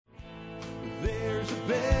a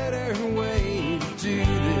better way to do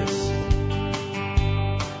this.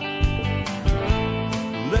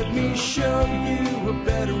 Let me show you a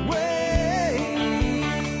better way.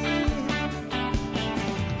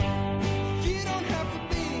 You don't have to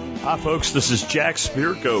be. Hi, folks. This is Jack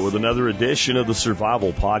Spirko with another edition of the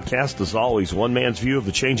Survival Podcast. As always, one man's view of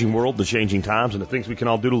the changing world, the changing times, and the things we can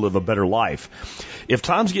all do to live a better life. If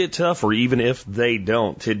times get tough, or even if they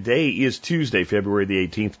don't, today is Tuesday, February the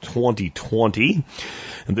 18th, 2020,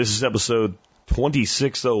 and this is episode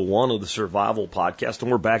 2601 of the Survival Podcast, and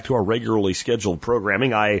we're back to our regularly scheduled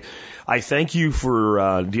programming. I thank you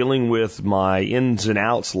for dealing with my ins and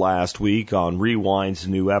outs last week on Rewind's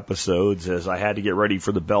new episodes, as I had to get ready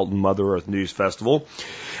for the Belton Mother Earth News Festival.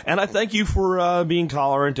 And I thank you for being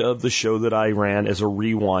tolerant of the show that I ran as a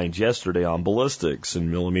rewind yesterday on ballistics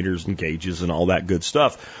and millimeters and gauges and all that good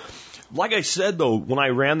stuff. Like I said, though, when I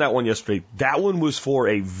ran that one yesterday, that one was for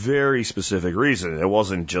a very specific reason. It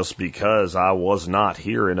wasn't just because I was not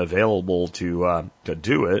here and available to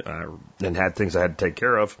do it and had things I had to take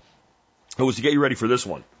care of. It was to get you ready for this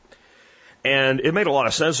one. And it made a lot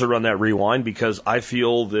of sense to run that rewind because I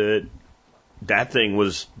feel that that thing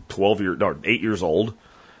was 8 years old.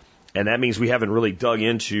 And that means we haven't really dug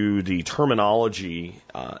into the terminology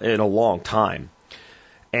in a long time.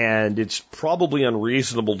 And it's probably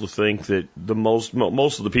unreasonable to think that most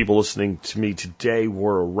of the people listening to me today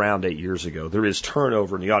were around 8 years ago. There is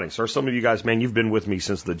turnover in the audience. There are some of you guys, man, you've been with me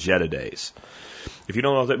since the Jetta days. If you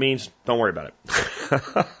don't know what that means, don't worry about it.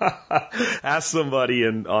 Ask somebody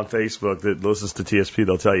on Facebook that listens to TSP,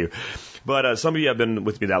 they'll tell you. But some of you have been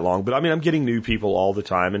with me that long. But I mean, I'm getting new people all the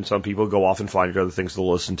time, and some people go off and find other things to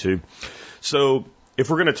listen to. So if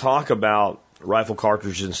we're going to talk about rifle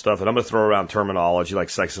cartridges and stuff, and I'm going to throw around terminology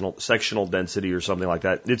like sectional density or something like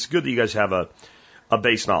that, it's good that you guys have a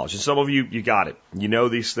base knowledge. And some of you got it. You know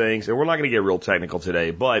these things, and we're not going to get real technical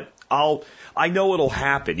today, but I know it'll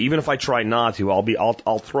happen. Even if I try not to,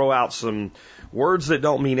 I'll throw out some words that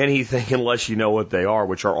don't mean anything unless you know what they are,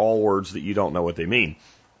 which are all words that you don't know what they mean.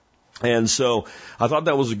 And so I thought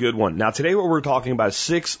that was a good one. Now, today what we're talking about is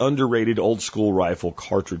 6 underrated old school rifle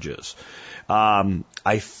cartridges.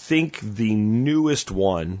 I think the newest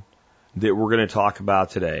one that we're going to talk about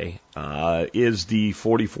today is the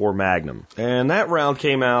 .44 Magnum. And that round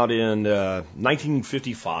came out in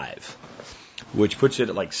 1955, which puts it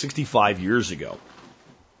at like 65 years ago.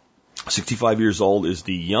 65 years old is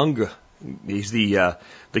he's the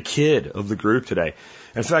kid of the group today.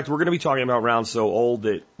 In fact, we're going to be talking about rounds so old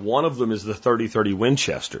that one of them is the .30-30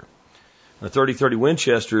 Winchester. The .30-30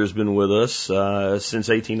 Winchester has been with us since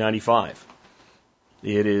 1895.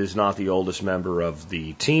 It is not the oldest member of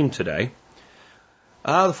the team today.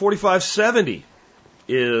 The .45-70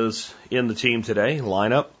 is in the team today,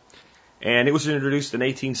 lineup, and it was introduced in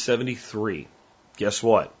 1873. Guess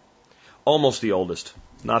what? Almost the oldest,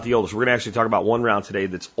 not the oldest. We're going to actually talk about one round today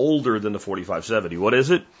that's older than the .45-70. What is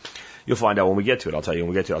it? You'll find out when we get to it. I'll tell you when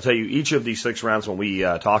we get to it. I'll tell you each of these 6 rounds when we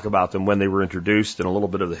talk about them, when they were introduced, and a little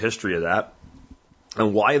bit of the history of that,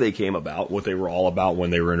 and why they came about, what they were all about when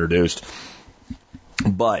they were introduced.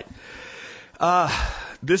 But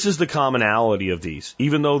this is the commonality of these,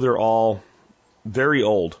 even though they're all very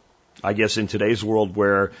old, I guess, in today's world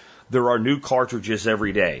where there are new cartridges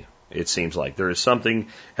every day. It seems like there is something,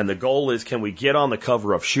 and the goal is, can we get on the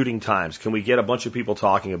cover of Shooting Times? Can we get a bunch of people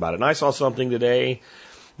talking about it? And I saw something today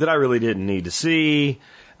that I really didn't need to see.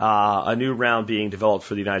 A new round being developed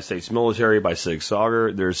for the United States military by Sig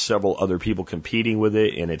Sauer. There's several other people competing with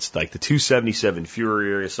it, and it's like the .277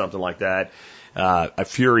 Fury or something like that.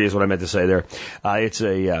 Fury is what I meant to say there. It's a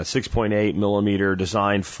 6.8 millimeter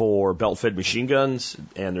designed for belt-fed machine guns,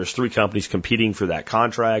 and there's 3 companies competing for that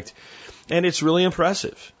contract, and it's really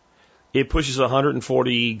impressive. It pushes a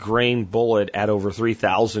 140 grain bullet at over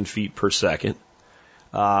 3,000 feet per second.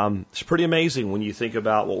 It's pretty amazing when you think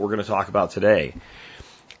about what we're going to talk about today.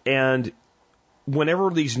 And whenever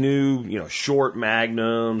these new, short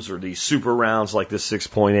magnums or these super rounds like this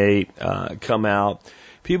 6.8 come out,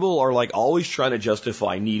 people are like always trying to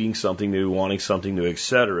justify needing something new, wanting something new,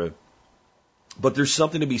 etc. But there's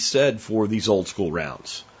something to be said for these old school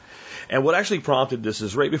rounds. And what actually prompted this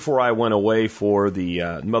is right before I went away for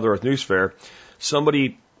the Mother Earth News Fair,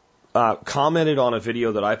 somebody commented on a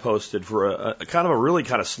video that I posted for a kind of a really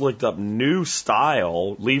kind of slicked up new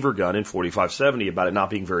style lever gun in .45-70 about it not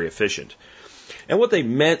being very efficient. And what they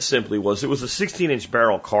meant simply was it was a 16-inch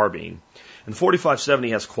barrel carbine, and the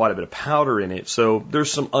 .45-70 has quite a bit of powder in it, so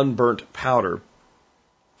there's some unburnt powder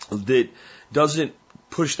that doesn't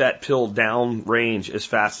push that pill down range as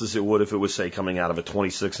fast as it would if it was, say, coming out of a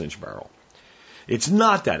 26-inch barrel. It's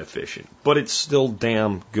not that efficient, but it's still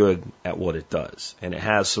damn good at what it does. And it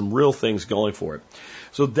has some real things going for it.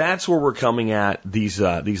 So that's where we're coming at these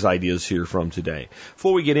ideas here from today.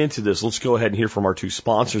 Before we get into this, let's go ahead and hear from our two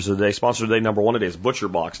sponsors of the day. Sponsor today, number one today, is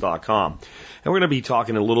ButcherBox.com. And we're going to be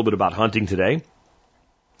talking a little bit about hunting today.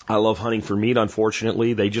 I love hunting for meat,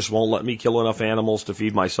 unfortunately. They just won't let me kill enough animals to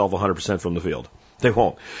feed myself 100% from the field. They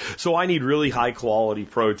won't. So I need really high quality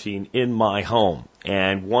protein in my home.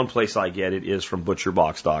 And one place I get it is from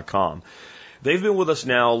ButcherBox.com. They've been with us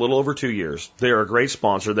now a little over 2 years. They're a great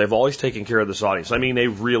sponsor. They've always taken care of this audience. I mean, they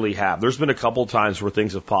really have. There's been a couple times where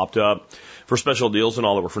things have popped up for special deals and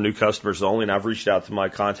all that were for new customers only, and I've reached out to my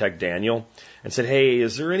contact, Daniel, and said, hey,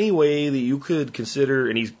 is there any way that you could consider,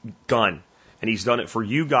 and he's done. And he's done it for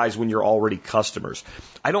you guys when you're already customers.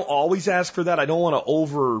 I don't always ask for that. I don't want to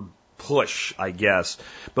over push, I guess.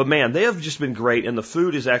 But man, they have just been great, and the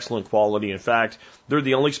food is excellent quality. In fact, they're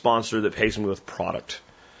the only sponsor that pays me with product.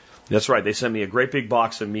 That's right. They send me a great big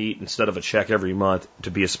box of meat instead of a check every month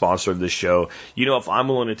to be a sponsor of this show. You know, if I'm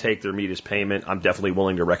willing to take their meat as payment, I'm definitely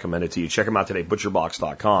willing to recommend it to you. Check them out today,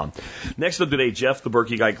 ButcherBox.com. Next up today, Jeff the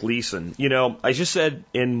Berkey Guy Gleason. You know, I just said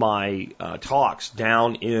in my talks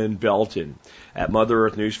down in Belton at Mother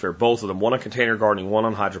Earth News Fair, both of them, one on container gardening, one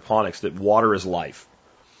on hydroponics, that water is life.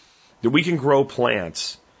 That we can grow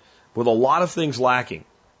plants with a lot of things lacking,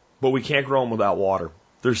 but we can't grow them without water.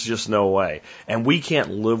 There's just no way. And we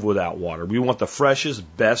can't live without water. We want the freshest,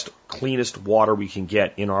 best, cleanest water we can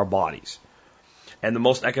get in our bodies. And the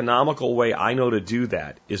most economical way I know to do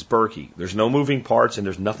that is Berkey. There's no moving parts and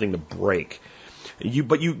there's nothing to break.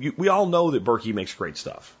 We all know that Berkey makes great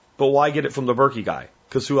stuff. But why get it from the Berkey guy?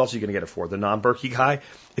 Because who else are you going to get it for? The non-Berkey guy?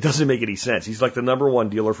 It doesn't make any sense. He's like the number one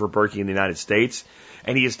dealer for Berkey in the United States.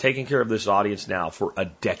 And he has taken care of this audience now for a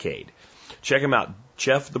decade. Check him out.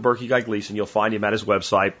 Jeff the Berkey Guy Gleason. You'll find him at his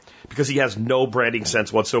website because he has no branding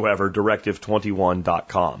sense whatsoever,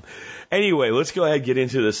 directive21.com. Anyway, let's go ahead and get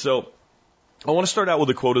into this. So I want to start out with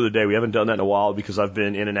a quote of the day. We haven't done that in a while because I've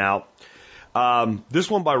been in and out. This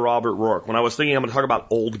one by Robert Rourke. When I was thinking I'm going to talk about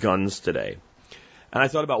old guns today, and I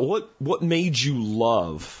thought about what made you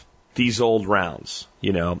love these old rounds,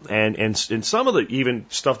 you know, and some of the even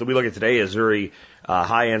stuff that we look at today is very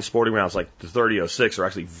high-end sporting rounds like the 30-06 are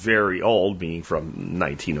actually very old, being from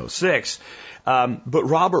 1906. But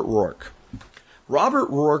Robert Rourke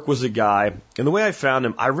was a guy, and the way I found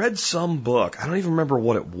him, I read some book. I don't even remember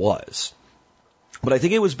what it was, but I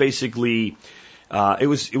think it was basically, it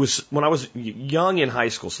was when I was young in high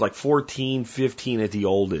school, so like 14, 15 at the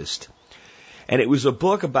oldest. And it was a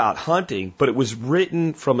book about hunting, but it was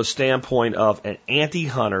written from a standpoint of an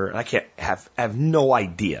anti-hunter. And I have no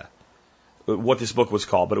idea what this book was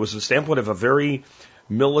called, but it was the standpoint of a very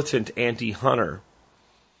militant anti-hunter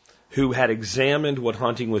who had examined what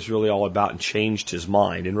hunting was really all about and changed his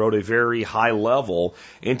mind and wrote a very high-level,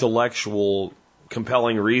 intellectual,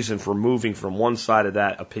 compelling reason for moving from one side of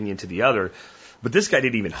that opinion to the other. But this guy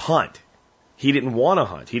didn't even hunt. He didn't want to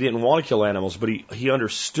hunt. He didn't want to kill animals, but he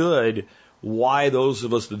understood why those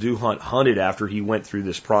of us that do hunt hunted after he went through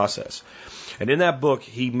this process. And in that book,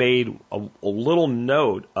 he made a little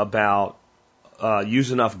note about use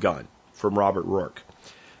enough gun from Robert Rourke.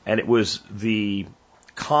 And it was the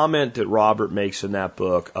comment that Robert makes in that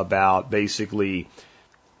book about basically,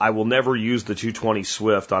 I will never use the 220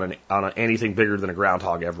 Swift on anything bigger than a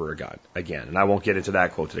groundhog ever again. And I won't get into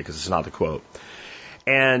that quote today because it's not the quote.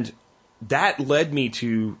 And that led me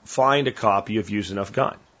to find a copy of Use Enough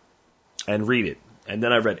Gun and read it. And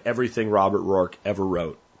then I read everything Robert Rourke ever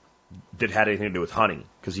wrote that had anything to do with hunting,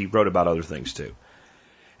 because he wrote about other things too.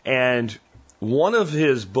 And one of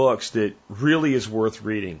his books that really is worth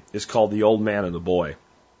reading is called The Old Man and the Boy.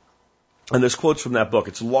 And there's quotes from that book.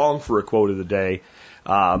 It's long for a quote of the day,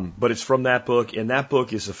 but it's from that book, and that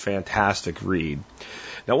book is a fantastic read.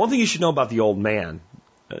 Now, one thing you should know about the old man,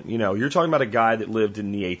 you know, you're talking about a guy that lived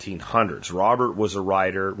in the 1800s. Robert was a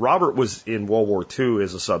writer. Robert was in World War II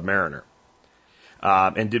as a submariner.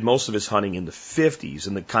 And did most of his hunting in the 50s,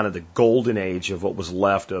 in the kind of the golden age of what was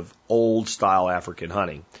left of old style African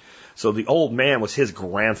hunting. So the old man was his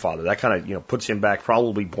grandfather. That kind of, you know, puts him back,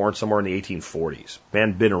 probably born somewhere in the 1840s.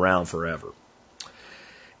 Man, been around forever.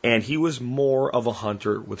 And he was more of a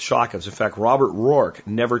hunter with shotguns. In fact, Robert Rourke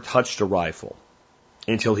never touched a rifle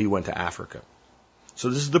until he went to Africa. So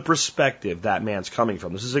this is the perspective that man's coming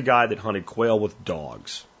from. This is a guy that hunted quail with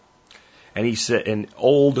dogs. And he said, an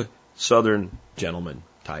old Southern gentleman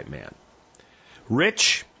type man.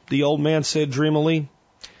 Rich, the old man said dreamily,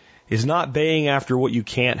 is not baying after what you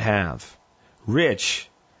can't have. Rich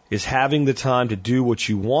is having the time to do what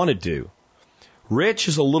you want to do. Rich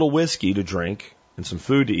is a little whiskey to drink and some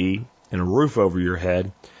food to eat and a roof over your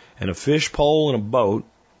head and a fish pole and a boat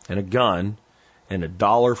and a gun and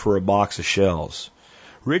 $1 for a box of shells.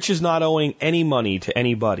 Rich is not owing any money to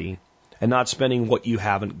anybody and not spending what you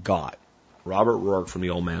haven't got. Robert Rourke from The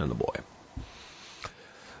Old Man and the Boy.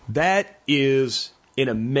 That is an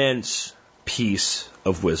immense piece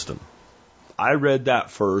of wisdom. I read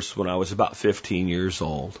that first when I was about 15 years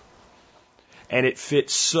old. And it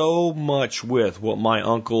fits so much with what my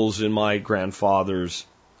uncles and my grandfathers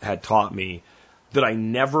had taught me that I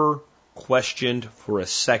never questioned for a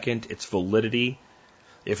second its validity.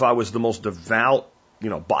 If I was the most devout,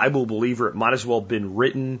 Bible believer, it might as well have been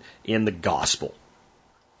written in the gospel.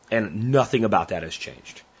 And nothing about that has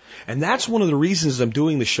changed. And that's one of the reasons I'm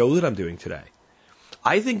doing the show that I'm doing today.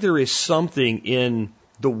 I think there is something in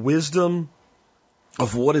the wisdom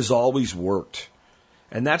of what has always worked.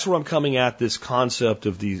 And that's where I'm coming at this concept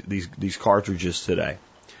of these cartridges today.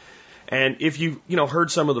 And if you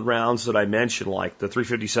heard some of the rounds that I mentioned, like the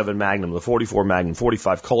 357 Magnum, the 44 Magnum,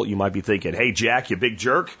 45 Colt, you might be thinking, hey, Jack, you big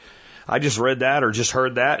jerk. I just read that or just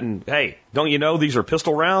heard that. And hey, don't you know these are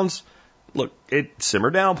pistol rounds? Look, simmer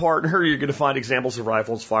down, partner. You're going to find examples of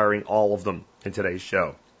rifles firing all of them in today's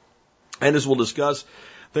show. And as we'll discuss,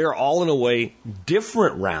 they are all in a way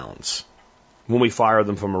different rounds when we fire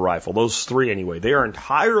them from a rifle. Those three anyway. They are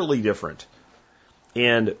entirely different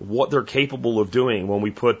in what they're capable of doing when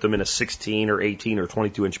we put them in a 16 or 18 or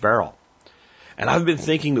 22-inch barrel. And I've been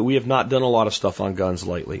thinking that we have not done a lot of stuff on guns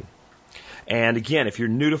lately. And again, if you're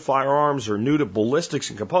new to firearms or new to ballistics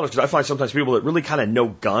and components, because I find sometimes people that really kind of know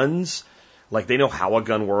guns, like they know how a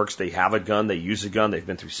gun works, they have a gun, they use a gun, they've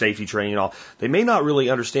been through safety training and all, they may not really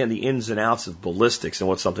understand the ins and outs of ballistics and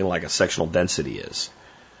what something like a sectional density is.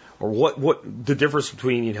 Or what the difference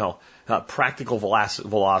between, practical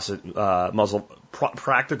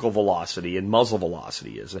practical velocity and muzzle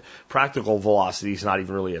velocity is. Practical velocity is not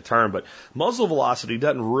even really a term, but muzzle velocity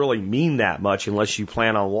doesn't really mean that much unless you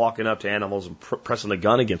plan on walking up to animals and pressing the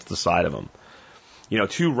gun against the side of them.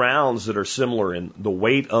 Two rounds that are similar in the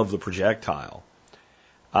weight of the projectile,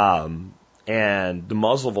 and the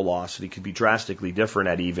muzzle velocity could be drastically different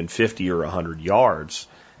at even 50 or 100 yards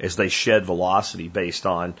as they shed velocity based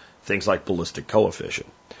on things like ballistic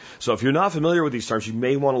coefficient. So if you're not familiar with these terms, you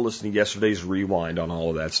may want to listen to yesterday's rewind on all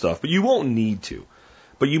of that stuff, but you won't need to.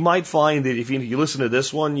 But you might find that if you listen to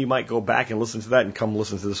this one, you might go back and listen to that and come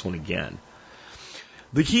listen to this one again.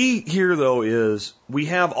 The key here, though, is we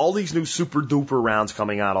have all these new super duper rounds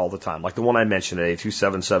coming out all the time, like the one I mentioned today,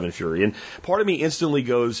 277 Fury. And part of me instantly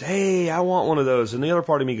goes, hey, I want one of those. And the other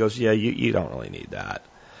part of me goes, yeah, you don't really need that.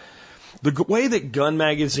 The way that gun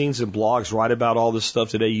magazines and blogs write about all this stuff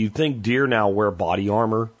today, you'd think deer now wear body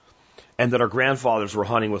armor and that our grandfathers were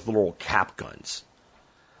hunting with little cap guns.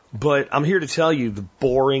 But I'm here to tell you the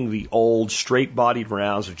boring, the old, straight-bodied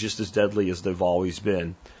rounds are just as deadly as they've always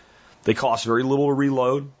been. They cost very little to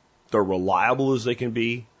reload. They're reliable as they can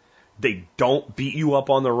be. They don't beat you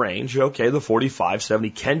up on the range. Okay, the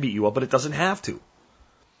 45-70 can beat you up, but it doesn't have to.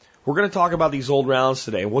 We're going to talk about these old rounds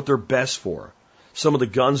today and what they're best for. Some of the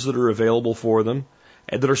guns that are available for them,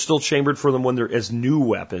 and that are still chambered for them when they're as new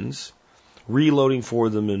weapons, reloading for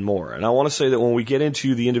them and more. And I want to say that when we get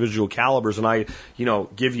into the individual calibers and I,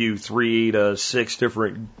 give you 3 to 6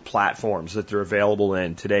 different platforms that they're available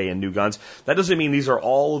in today in new guns, that doesn't mean these are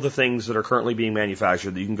all of the things that are currently being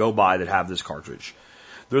manufactured that you can go buy that have this cartridge.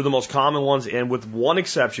 They're the most common ones, and with one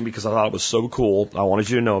exception, because I thought it was so cool, I wanted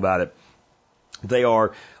you to know about it, they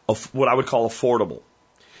are what I would call affordable.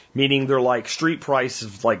 Meaning they're like street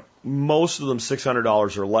prices, like most of them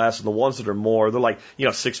 $600 or less, and the ones that are more, they're like,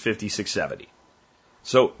 $650, $670.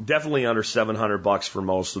 So definitely under $700 for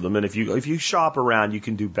most of them. And if you shop around, you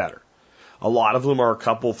can do better. A lot of them are a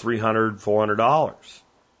couple $300, $400.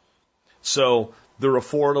 So they're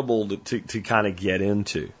affordable to kind of get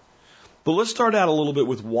into. But let's start out a little bit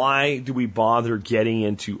with why do we bother getting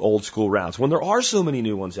into old school rounds when there are so many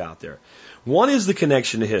new ones out there. One is the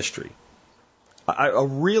connection to history. I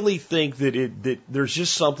really think that there's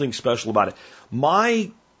just something special about it.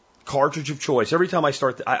 My cartridge of choice, every time I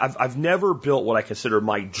start, I've never built what I consider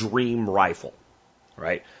my dream rifle,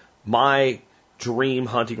 right? My dream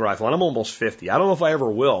hunting rifle, and I'm almost 50. I don't know if I ever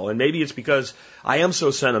will, and maybe it's because I am so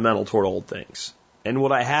sentimental toward old things. And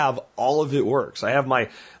what I have, all of it works. I have my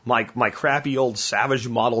crappy old Savage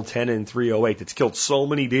Model 10 in 308 that's killed so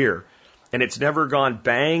many deer, and it's never gone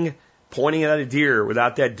bang, pointing at a deer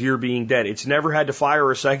without that deer being dead. It's never had to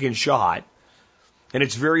fire a second shot. And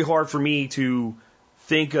it's very hard for me to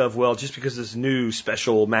think of, well, just because this new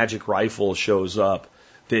special magic rifle shows up,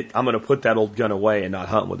 that I'm going to put that old gun away and not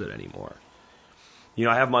hunt with it anymore.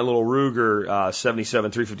 I have my little Ruger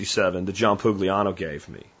 77 357 that John Pugliano gave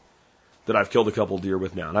me. that I've killed a couple deer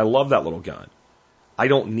with now, and I love that little gun. I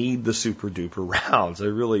don't need the super duper rounds. I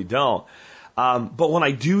really don't. But when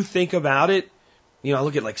I do think about it, you know, I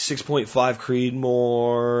look at like 6.5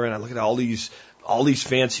 Creedmoor, and I look at all these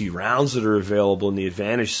fancy rounds that are available and the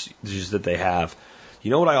advantages that they have.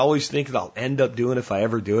 You know what I always think that I'll end up doing if I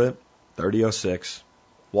ever do it? 30-06.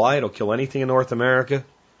 Why? It'll kill anything in North America.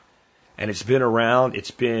 And it's been around.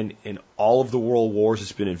 It's been in all of the world wars.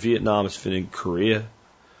 It's been in Vietnam. It's been in Korea.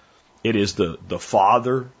 It is the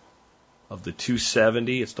father of the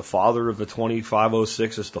 270. It's the father of the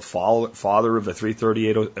 2506. It's the father of the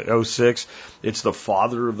 33806. It's the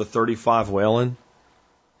father of the 35 Whelen.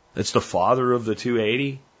 It's the father of the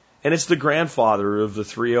 280. And it's the grandfather of the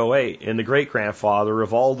 308 and the great-grandfather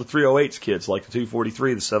of all the 308's kids, like the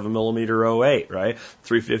 243, the 7mm 08, right?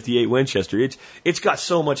 358 Winchester. It's got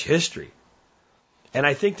so much history. And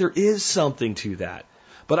I think there is something to that.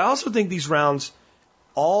 But I also think these rounds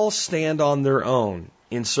all stand on their own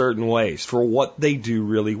in certain ways for what they do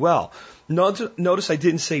really well. Notice I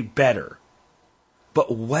didn't say better,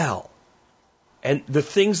 but well. And the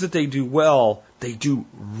things that they do well, they do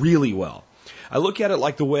really well. I look at it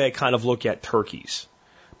like the way I kind of look at turkeys.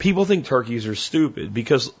 People think turkeys are stupid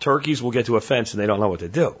because turkeys will get to a fence and they don't know what to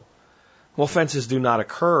do. Well, fences do not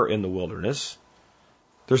occur in the wilderness.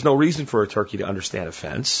 There's no reason for a turkey to understand a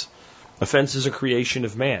fence. A fence is a creation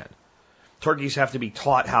of man. Turkeys have to be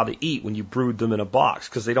taught how to eat when you brood them in a box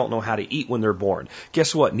because they don't know how to eat when they're born.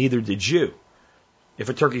 Guess what? Neither did you. If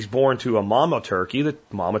a turkey's born to a mama turkey, the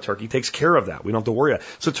mama turkey takes care of that. We don't have to worry about it.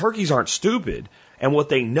 So turkeys aren't stupid, and what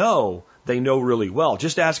they know really well.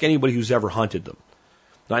 Just ask anybody who's ever hunted them.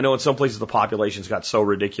 Now, I know in some places the population's got so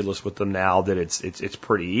ridiculous with them now that it's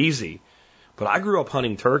pretty easy. But I grew up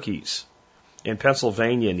hunting turkeys in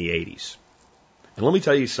Pennsylvania in the 80s. And let me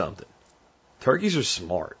tell you something. Turkeys are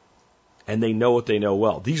smart, and they know what they know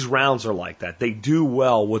well. These rounds are like that. They do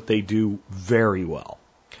well what they do very well.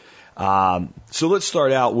 So let's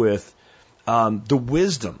start out with the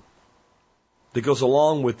wisdom that goes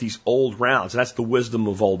along with these old rounds. That's the wisdom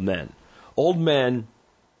of old men. Old men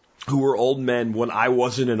who were old men when I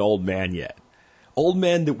wasn't an old man yet. Old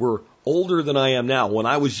men that were older than I am now when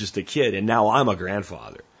I was just a kid, and now I'm a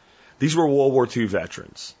grandfather. These were World War II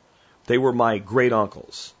veterans. They were my great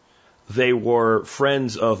uncles. They were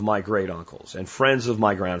friends of my great uncles and friends of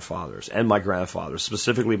my grandfathers and my grandfathers,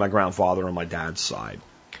 specifically my grandfather on my dad's side.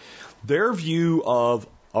 Their view of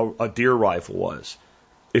a deer rifle was,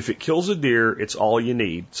 if it kills a deer, it's all you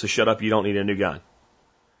need, so shut up, you don't need a new gun.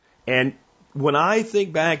 And when I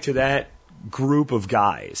think back to that group of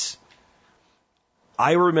guys,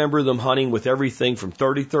 I remember them hunting with everything from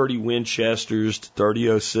 30-30 Winchesters to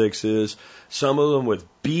 30-06s, some of them with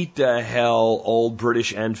beat to hell old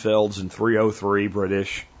British Enfields and 303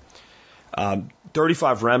 British.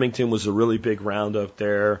 35 Remington was a really big round up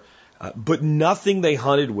there, but nothing they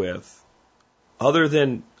hunted with other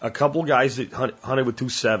than a couple guys that hunted with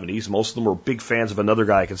 270s. Most of them were big fans of another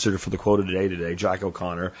guy I consider for the quota today, Jack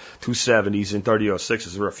O'Connor, 270s and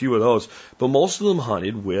 30-06s. There were a few of those, but most of them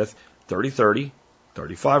hunted with 30-30,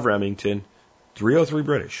 35 Remington, 303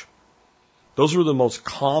 British. Those were the most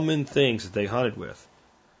common things that they hunted with.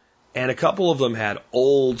 And a couple of them had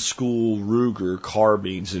old school Ruger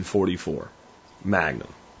carbines in 44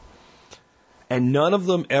 Magnum. And none of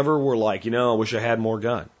them ever were like, I wish I had more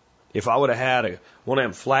gun. If I would have had one of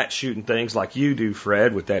them flat shooting things like you do,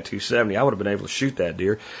 Fred, with that 270, I would have been able to shoot that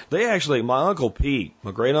deer. They actually, my Uncle Pete,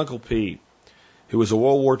 my great Uncle Pete, who was a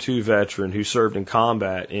World War II veteran who served in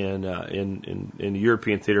combat in the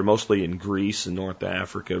European theater, mostly in Greece and North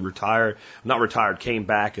Africa, came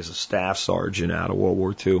back as a staff sergeant out of World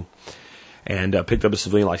War II and picked up a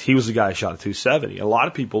civilian life. He was the guy who shot a 270. A lot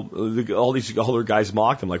of people, all these older guys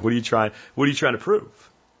mocked him, like, what are you trying to prove?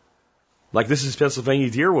 Like, this is Pennsylvania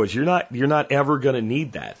deer woods. You're not ever going to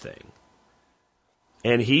need that thing.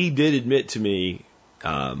 And he did admit to me,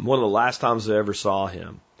 one of the last times I ever saw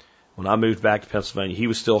him, when I moved back to Pennsylvania, he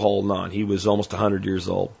was still holding on. He was almost 100 years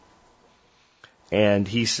old. And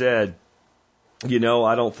he said, I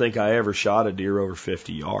don't think I ever shot a deer over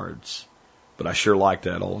 50 yards, but I sure like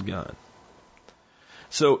that old gun.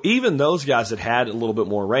 So even those guys that had a little bit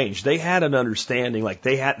more range, they had an understanding, like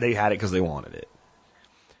they had it because they wanted it.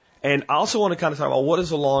 And I also want to kind of talk about what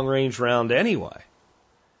is a long-range round anyway.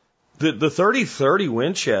 The 30-30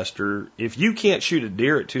 Winchester, if you can't shoot a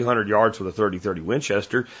deer at 200 yards with a 30-30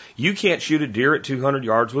 Winchester, you can't shoot a deer at 200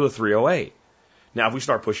 yards with a 308. Now, if we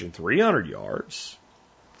start pushing 300 yards,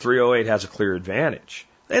 308 has a clear advantage.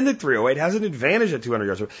 And the 308 has an advantage at 200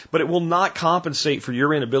 yards, but it will not compensate for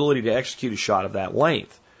your inability to execute a shot of that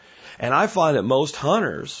length. And I find that most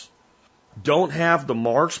hunters don't have the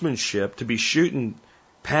marksmanship to be shooting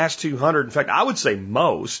past 200. In fact, I would say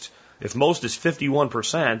most, if most is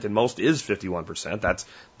 51%, and most is 51%, that's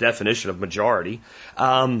definition of majority,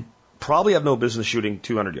 probably have no business shooting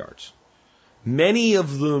 200 yards. Many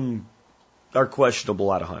of them are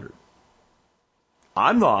questionable at 100.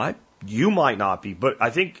 I'm not. You might not be, but I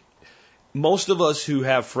think most of us who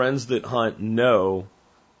have friends that hunt know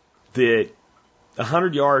that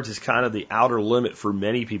 100 yards is kind of the outer limit for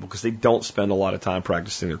many people because they don't spend a lot of time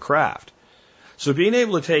practicing their craft. So being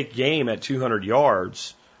able to take game at 200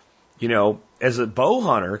 yards, you know, as a bow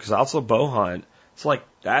hunter, because I also bow hunt, it's like,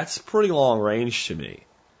 that's pretty long range to me.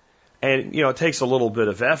 And, you know, it takes a little bit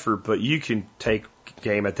of effort, but you can take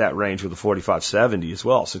game at that range with a 45-70 as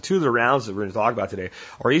well. So two of the rounds that we're going to talk about today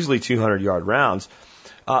are easily 200-yard rounds.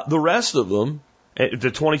 The rest of them, the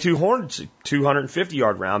 22 Hornets,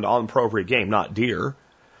 250-yard round on appropriate game, not deer. And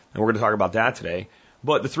we're going to talk about that today.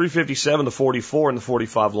 But the 357, the 44, and the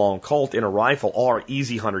 45 long Colt in a rifle are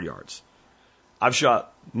easy 100 yards. I've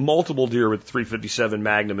shot multiple deer with 357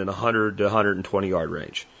 Magnum in 100 to 120-yard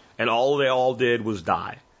range. And all they all did was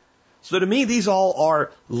die. So to me, these all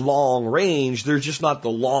are long range. They're just not the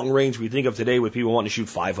long range we think of today with people wanting to shoot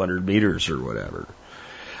 500 meters or whatever.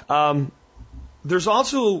 There's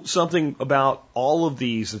also something about all of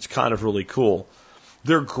these that's kind of really cool.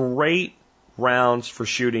 They're great rounds for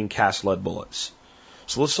shooting cast lead bullets.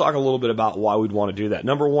 So let's talk a little bit about why we'd want to do that.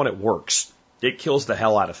 Number one, it works. It kills the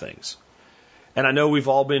hell out of things. And I know we've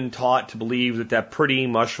all been taught to believe that that pretty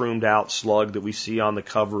mushroomed out slug that we see on the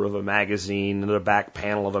cover of a magazine, the back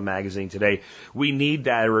panel of a magazine today, we need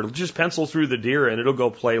that, or it'll just pencil through the deer and it'll go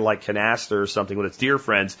play like canasta or something with its deer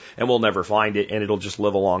friends and we'll never find it and it'll just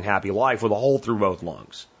live a long, happy life with a hole through both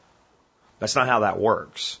lungs. That's not how that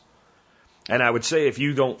works. And I would say if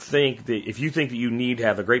you think that you need to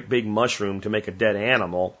have a great big mushroom to make a dead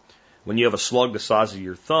animal, when you have a slug the size of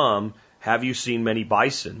your thumb, have you seen many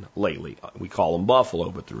bison lately? We call them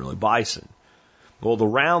buffalo, but they're really bison. Well, the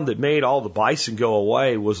round that made all the bison go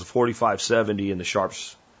away was the 45-70 in the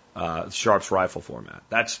Sharps rifle format.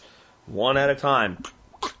 That's one at a time.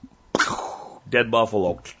 Dead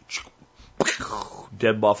buffalo.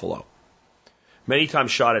 Dead buffalo. Many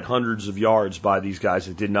times shot at hundreds of yards by these guys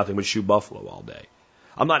that did nothing but shoot buffalo all day.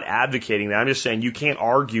 I'm not advocating that. I'm just saying you can't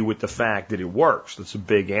argue with the fact that it works. That's a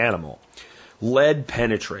big animal. Lead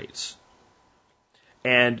penetrates.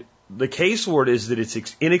 And the case for it is that it's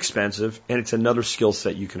inexpensive and it's another skill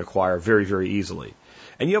set you can acquire very, very easily.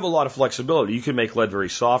 And you have a lot of flexibility. You can make lead very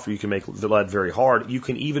soft or you can make the lead very hard. You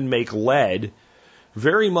can even make lead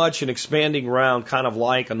very much an expanding round, kind of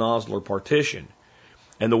like a nozzler partition.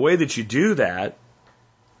 And the way that you do that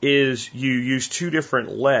is you use two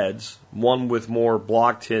different leads, one with more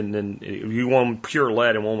block tin and you want pure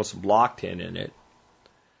lead and one with some block tin in it.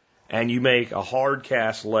 And you make a hard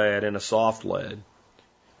cast lead and a soft lead.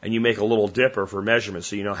 And you make a little dipper for measurement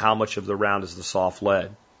so you know how much of the round is the soft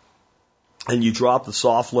lead. And you drop the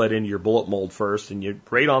soft lead into your bullet mold first, and you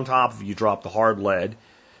right on top of it, you drop the hard lead,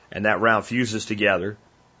 and that round fuses together,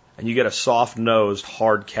 and you get a soft-nosed,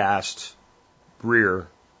 hard-cast rear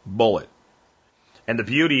bullet. And the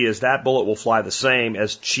beauty is that bullet will fly the same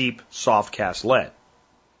as cheap, soft-cast lead.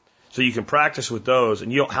 So you can practice with those,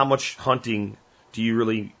 and how much hunting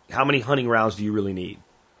how many hunting rounds do you really need?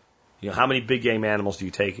 You know, how many big game animals do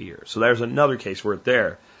you take a year? So there's another case where it's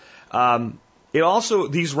there. It also,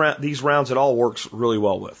 these rounds, it all works really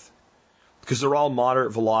well with. Because they're all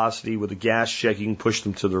moderate velocity with a gas check, you can push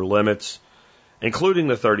them to their limits, including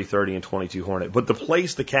the 30-30 and 22 Hornet. But the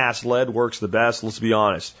place the cast lead works the best, let's be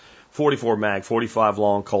honest, 44 mag, 45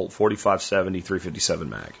 long Colt, 45-70, 357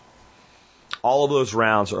 mag. All of those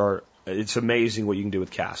rounds it's amazing what you can do with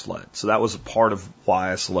cast lead. So that was a part of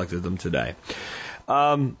why I selected them today.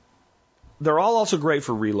 They're all also great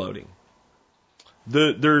for reloading.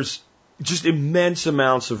 There's just immense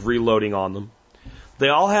amounts of reloading on them. They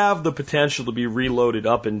all have the potential to be reloaded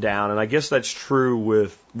up and down, and I guess that's true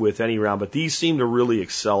with any round, but these seem to really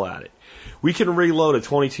excel at it. We can reload a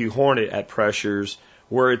 22 Hornet at pressures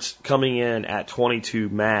where it's coming in at 22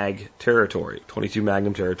 mag territory, 22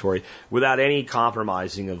 Magnum territory, without any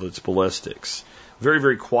compromising of its ballistics. Very,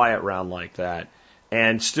 very quiet round like that.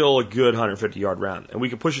 And still a good 150-yard round. And we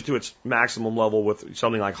can push it to its maximum level with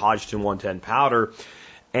something like Hodgson 110 powder,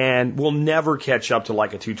 and we'll never catch up to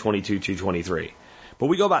like a 222, 223. But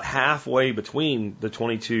we go about halfway between the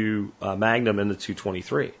 22 Magnum and the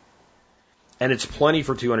 223. And it's plenty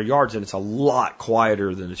for 200 yards, and it's a lot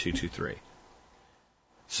quieter than the 223.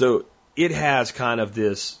 So it has kind of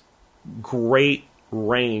this great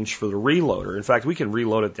range for the reloader. In fact, we can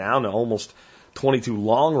reload it down to almost 22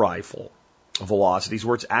 long rifle velocities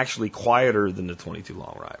where it's actually quieter than the 22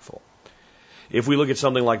 long rifle. If we look at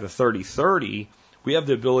something like the 30-30, we have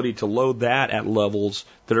the ability to load that at levels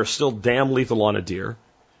that are still damn lethal on a deer,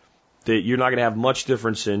 that you're not going to have much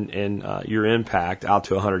difference in your impact out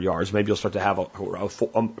to 100 yards. Maybe you'll start to have a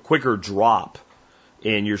quicker drop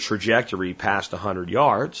in your trajectory past 100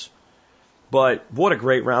 yards. But what a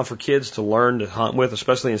great round for kids to learn to hunt with,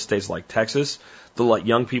 especially in states like Texas. They'll let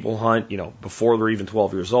young people hunt, before they're even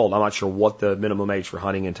 12 years old. I'm not sure what the minimum age for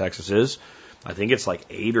hunting in Texas is. I think it's like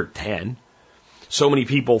 8 or 10. So many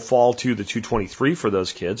people fall to the 223 for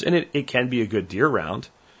those kids, and it can be a good deer round.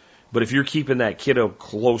 But if you're keeping that kiddo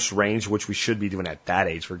close range, which we should be doing at that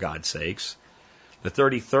age, for God's sakes, the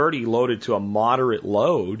 30-30 loaded to a moderate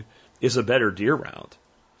load is a better deer round.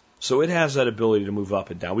 So it has that ability to move up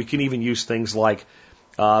and down. We can even use things like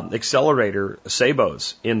accelerator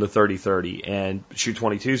sabos in the 30-30 and shoot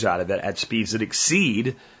 22s out of it at speeds that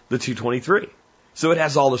exceed the 223. So it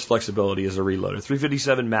has all this flexibility as a reloader.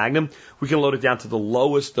 357 Magnum, we can load it down to the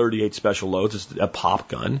lowest 38 special loads. It's a pop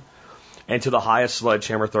gun. And to the highest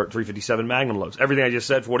sledgehammer 357 Magnum loads. Everything I just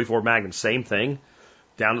said, 44 Magnum, same thing.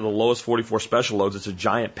 Down to the lowest 44 special loads. It's a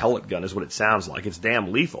giant pellet gun is what it sounds like. It's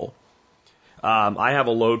damn lethal. I have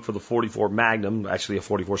a load for the 44 Magnum, actually a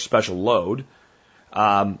 44 special load,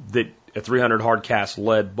 that a 300 hard cast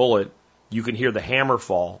lead bullet, you can hear the hammer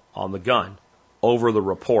fall on the gun over the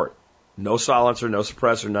report. No silencer, no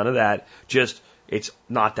suppressor, none of that. Just, it's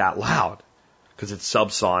not that loud because it's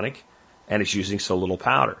subsonic and it's using so little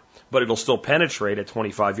powder. But it'll still penetrate at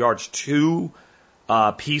 25 yards 2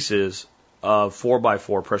 pieces of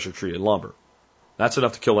 4x4 pressure treated lumber. That's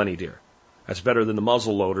enough to kill any deer. That's better than the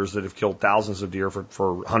muzzle loaders that have killed thousands of deer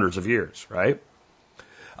for hundreds of years, right?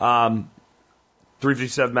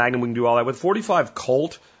 357 Magnum, we can do all that with. 45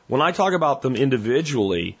 Colt, when I talk about them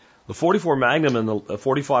individually, the 44 Magnum and the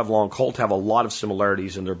 45 long Colt have a lot of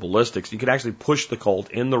similarities in their ballistics. You can actually push the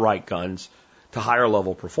Colt in the right guns to higher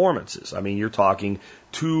level performances. I mean, you're talking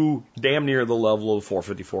to damn near the level of the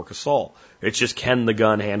 454 Casal. It's just, can the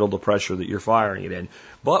gun handle the pressure that you're firing it in?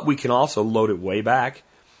 But we can also load it way back,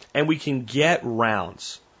 and we can get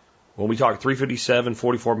rounds. When we talk 357,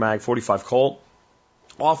 44 Mag, 45 Colt,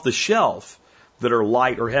 off the shelf that are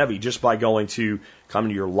light or heavy, just by going to come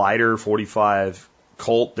to your lighter 45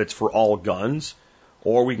 Colt that's for all guns,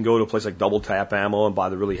 or we can go to a place like Double Tap Ammo and buy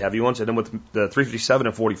the really heavy ones. And then with the 357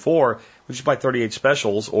 and 44, we just buy 38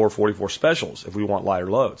 specials or 44 specials if we want lighter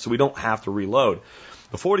loads. So we don't have to reload.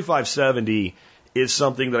 The 4570 is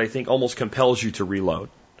something that I think almost compels you to reload.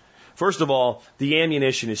 First of all, the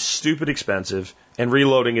ammunition is stupid expensive, and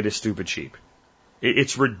reloading it is stupid cheap.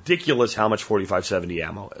 It's ridiculous how much 4570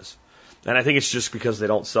 ammo is. And I think it's just because they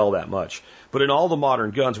don't sell that much. But in all the modern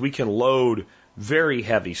guns, we can load very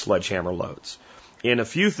heavy sledgehammer loads. In a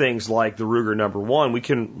few things like the Ruger No. 1, we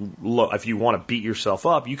can, if you want to beat yourself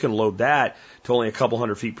up, you can load that to only a couple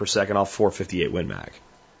hundred feet per second off 458 Win Mag.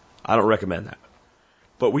 I don't recommend that.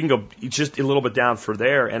 But we can go just a little bit down for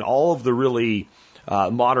there, and all of the really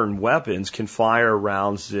modern weapons can fire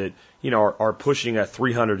rounds that, are pushing a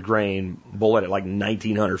 300 grain bullet at like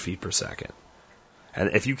 1900 feet per second.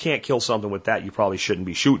 And if you can't kill something with that, you probably shouldn't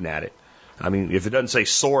be shooting at it. I mean, if it doesn't say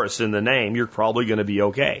Saurus in the name, you're probably going to be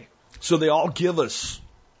okay. So they all give us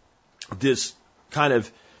this kind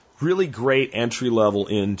of really great entry level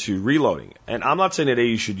into reloading. And I'm not saying that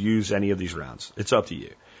you should use any of these rounds. It's up to you.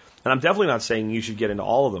 And I'm definitely not saying you should get into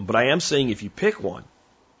all of them. But I am saying if you pick one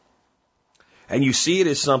and you see it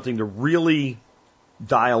as something to really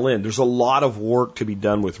dial in, there's a lot of work to be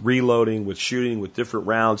done with reloading, with shooting, with different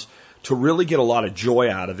rounds to really get a lot of joy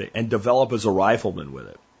out of it and develop as a rifleman with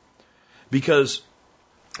it. Because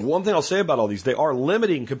one thing I'll say about all these, they are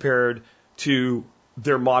limiting compared to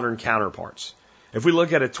their modern counterparts. If we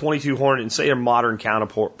look at a 22 Hornet and say a modern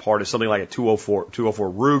counterpart is something like a 204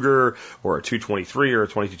 Ruger or a 223 or a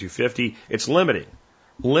 22-250, it's limiting.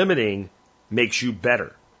 Limiting makes you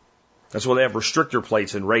better. That's why they have restrictor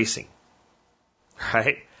plates in racing,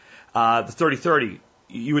 right? The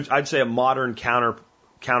 30-30, I'd say a modern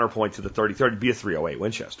counterpoint to the 30-30 would be a 308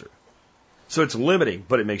 Winchester. So it's limiting,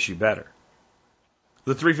 but it makes you better.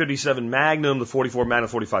 The 357 Magnum, the 44 Magnum,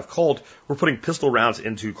 45 Colt, we're putting pistol rounds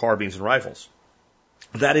into carbines and rifles.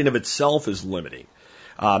 That in of itself is limiting.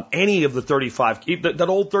 Any of the 35, that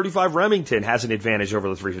old 35 Remington has an advantage over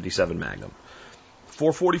the 357 Magnum.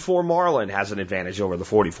 444 Marlin has an advantage over the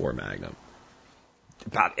 44 Magnum.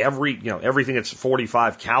 About everything that's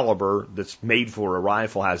 45 caliber that's made for a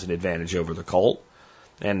rifle has an advantage over the Colt.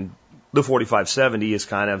 And the 4570 is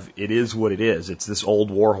it is what it is. It's this old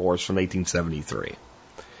war horse from 1873.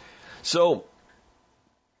 So,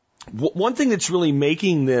 One thing that's really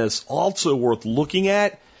making this also worth looking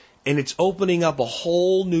at, and it's opening up a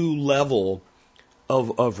whole new level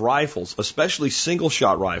of rifles, especially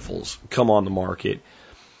single-shot rifles, come on the market,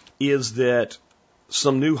 is that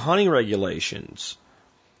some new hunting regulations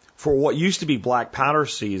for what used to be black powder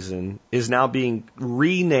season is now being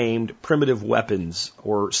renamed primitive weapons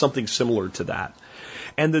or something similar to that.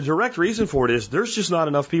 And the direct reason for it is there's just not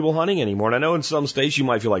enough people hunting anymore. And I know in some states you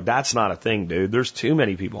might feel like that's not a thing, dude. There's too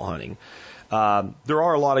many people hunting. There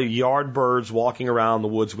are a lot of yard birds walking around the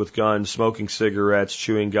woods with guns, smoking cigarettes,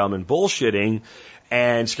 chewing gum, and bullshitting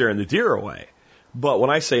and scaring the deer away. But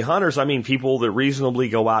when I say hunters, I mean people that reasonably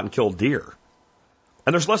go out and kill deer.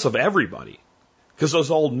 And there's less of everybody. Because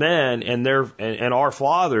those old men and our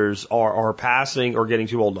fathers are passing or getting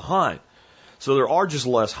too old to hunt. So there are just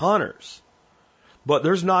less hunters. But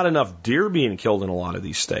there's not enough deer being killed in a lot of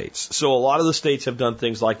these states. So a lot of the states have done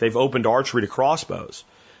things like they've opened archery to crossbows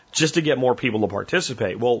just to get more people to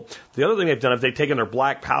participate. Well, the other thing they've done is they've taken their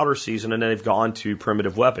black powder season and then they've gone to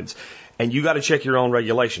primitive weapons. And you got to check your own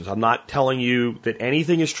regulations. I'm not telling you that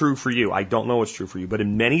anything is true for you. I don't know what's true for you. But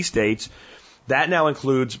in many states, that now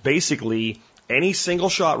includes basically any single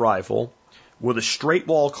shot rifle with a straight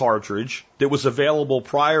wall cartridge that was available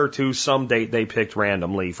prior to some date they picked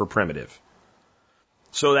randomly for primitive.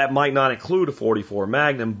 So that might not include a 44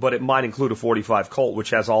 Magnum, but it might include a 45 Colt,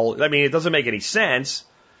 which has all, I mean, it doesn't make any sense,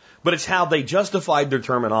 but it's how they justified their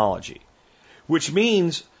terminology. Which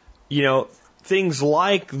means, you know, things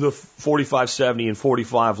like the 45-70 and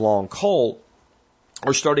 45 long Colt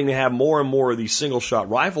are starting to have more and more of these single shot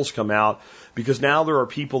rifles come out because now there are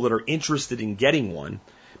people that are interested in getting one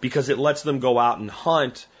because it lets them go out and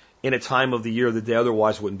hunt in a time of the year that they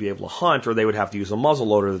otherwise wouldn't be able to hunt, or they would have to use a muzzle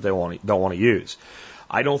loader that they don't want to use.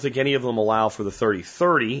 I don't think any of them allow for the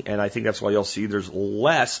 30-30, and I think that's why you'll see there's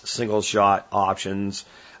less single shot options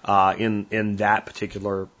in that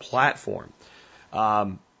particular platform.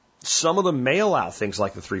 Some of them may allow things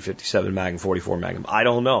like the 357 Magnum, 44 Magnum. I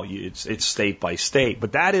don't know. It's state by state.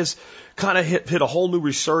 But that is kind of hit a whole new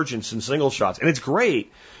resurgence in single shots. And it's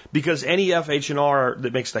great because NEF, H&R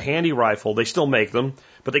that makes the handy rifle, they still make them,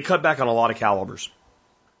 but they cut back on a lot of calibers.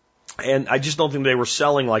 And I just don't think they were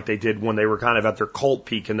selling like they did when they were kind of at their Colt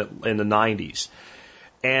peak in the 90s.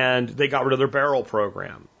 And they got rid of their barrel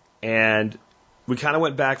program. And we kind of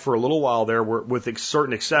went back for a little while there with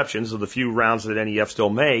certain exceptions of the few rounds that NEF still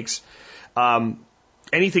makes.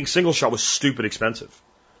 Anything single shot was stupid expensive.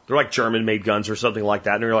 They're like German-made guns or something like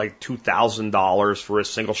that. And they're like $2,000 for a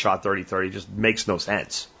single shot 30-30. It just makes no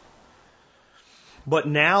sense. But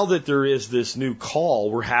now that there is this new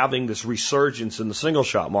call, we're having this resurgence in the single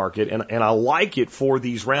shot market, and I like it for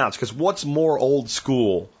these rounds, because what's more old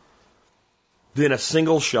school than a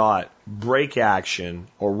single shot, break action,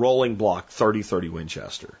 or rolling block 30-30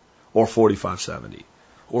 Winchester, or 45-70,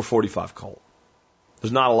 or 45 Colt?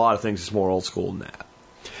 There's not a lot of things that's more old school than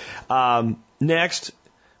that. Next,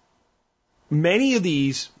 many of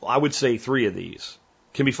these, I would say 3 of these,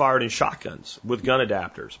 can be fired in shotguns with gun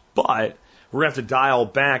adapters, but we're going to have to dial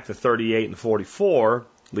back the 38 and the 44,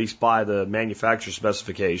 at least by the manufacturer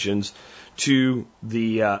specifications, to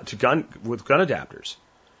gun with gun adapters.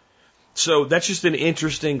 So that's just an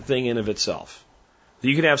interesting thing in of itself.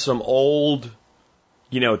 You can have some old,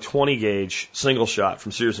 20 gauge single shot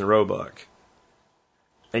from Sears and Roebuck,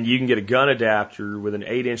 and you can get a gun adapter with an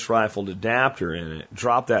 8-inch rifled adapter in it,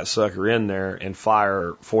 drop that sucker in there, and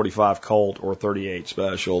fire 45 Colt or 38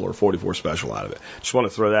 Special or 44 Special out of it. Just want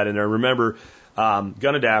to throw that in there. Remember, gun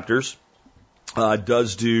adapters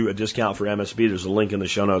does do a discount for MSB. There's a link in the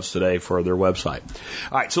show notes today for their website.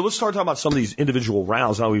 All right, so let's start talking about some of these individual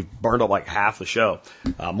rounds. Now we've burned up like half the show,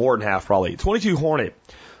 more than half probably. 22 Hornet.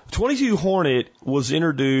 22 Hornet was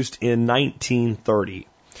introduced in 1930.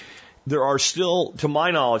 There are still, to my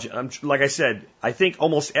knowledge, like I said, I think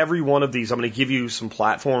almost every one of these, I'm going to give you some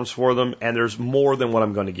platforms for them, and there's more than what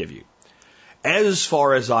I'm going to give you. As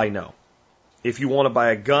far as I know, if you want to buy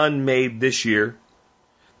a gun made this year,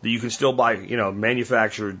 that you can still buy,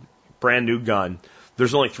 manufactured, brand new gun,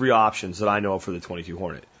 there's only 3 options that I know of for the 22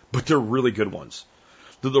 Hornet. But they're really good ones.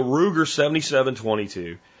 They're the Ruger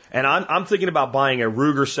 7722. And I'm thinking about buying a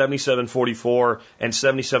Ruger 7744 and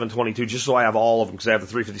 7722 just so I have all of them, because I have the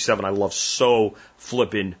 357 I love so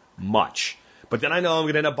flippin' much. But then I know I'm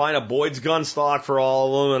going to end up buying a Boyd's gun stock for all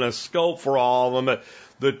of them and a scope for all of them.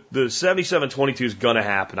 The 7722 is going to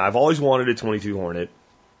happen. I've always wanted a 22 Hornet.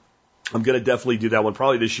 I'm going to definitely do that one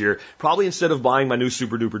probably this year, probably instead of buying my new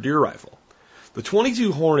Super Duper Deer rifle. The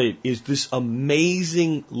 22 Hornet is this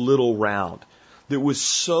amazing little round that was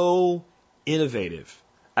so innovative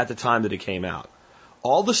at the time that it came out.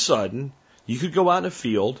 All of a sudden, you could go out in a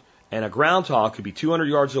field And a groundhog could be 200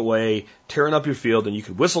 yards away, tearing up your field, and you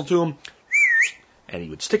could whistle to him, and he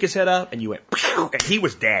would stick his head up, and you went, and he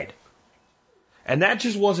was dead. And that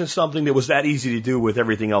just wasn't something that was that easy to do with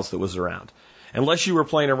everything else that was around. Unless you were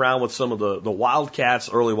playing around with some of the wildcats,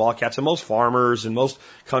 early wildcats, and most farmers and most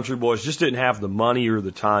country boys just didn't have the money or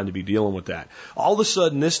the time to be dealing with that. All of a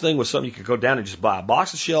sudden, this thing was something you could go down and just buy a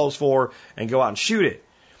box of shells for and go out and shoot it.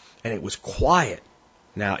 And it was quiet.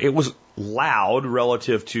 Now, it was loud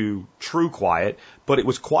relative to true quiet, but it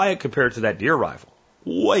was quiet compared to that deer rifle.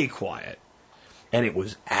 Way quiet. And it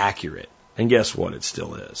was accurate. And guess what? It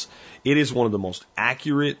still is. It is one of the most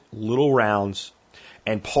accurate little rounds.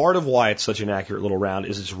 And part of why it's such an accurate little round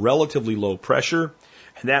is it's relatively low pressure,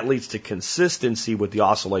 and that leads to consistency with the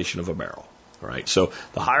oscillation of a barrel. All right. So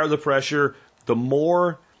the higher the pressure, the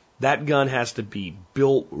more that gun has to be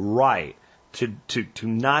built right to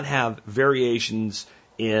not have variations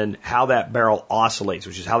in how that barrel oscillates,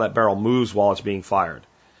 which is how that barrel moves while it's being fired.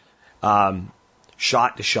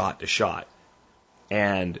 Shot to shot to shot.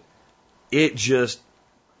 And it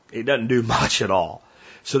doesn't do much at all.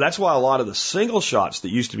 So that's why a lot of the single shots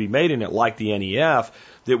that used to be made in it, like the NEF,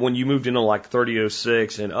 that when you moved into like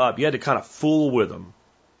 30-06 and up, you had to kind of fool with them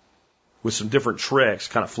with some different tricks,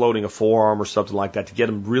 kind of floating a forearm or something like that to get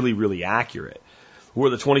them really, really accurate.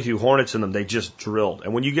 Where the 22 Hornets in them, they just drilled.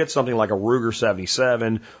 And when you get something like a Ruger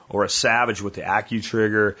 77 or a Savage with the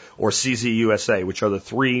AccuTrigger or CZ USA, which are the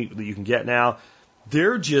three that you can get now,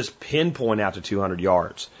 they're just pinpoint out to 200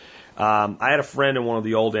 yards. I had a friend in one of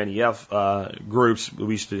the old NEF groups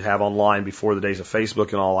we used to have online before the days of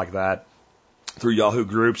Facebook and all like that, through Yahoo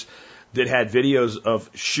groups, that had videos of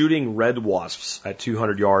shooting red wasps at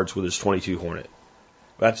 200 yards with his 22 Hornet.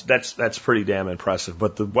 That's pretty damn impressive.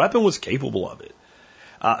 But the weapon was capable of it.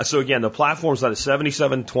 So again, the platform's on a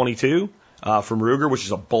 77-22 from Ruger, which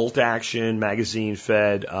is a bolt-action,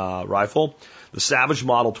 magazine-fed rifle. The Savage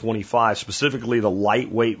Model 25, specifically the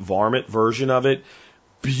lightweight varmint version of it,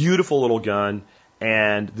 beautiful little gun,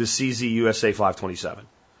 and the CZ USA 527,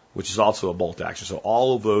 which is also a bolt action. So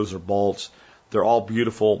all of those are bolts. They're all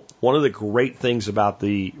beautiful. One of the great things about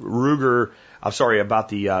the about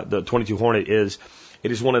the 22 Hornet is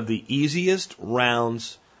it is one of the easiest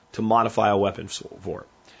rounds to modify a weapon for.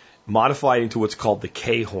 Modify it into what's called the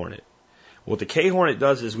K Hornet. What the K Hornet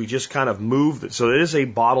does is we just kind of move it. So it is a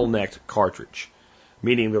bottlenecked cartridge,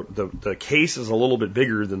 meaning the case is a little bit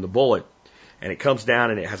bigger than the bullet. And it comes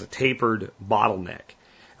down and it has a tapered bottleneck.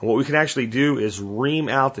 And what we can actually do is ream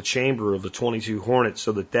out the chamber of the 22 Hornet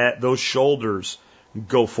so that those shoulders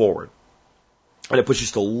go forward. And it puts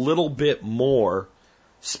just a little bit more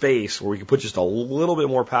space where we can put just a little bit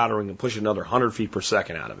more powder and push another 100 feet per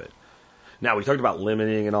second out of it. Now, we talked about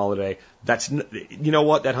limiting and all today. You know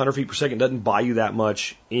what? That 100 feet per second doesn't buy you that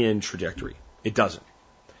much in trajectory. It doesn't.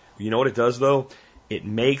 You know what it does, though? It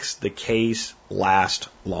makes the case last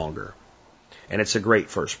longer. And it's a great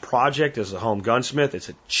first project as a home gunsmith. It's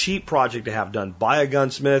a cheap project to have done by a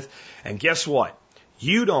gunsmith. And guess what?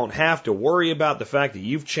 You don't have to worry about the fact that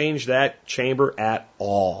you've changed that chamber at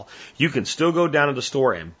all. You can still go down to the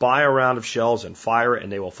store and buy a round of shells and fire it,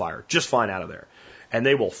 and they will fire just fine out of there. And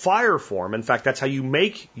they will fire form. In fact, that's how you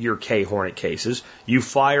make your K Hornet cases. You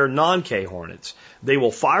fire non-K Hornets. They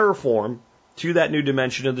will fire form to that new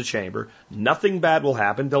dimension of the chamber. Nothing bad will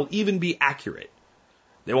happen. They'll even be accurate.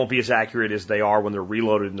 They won't be as accurate as they are when they're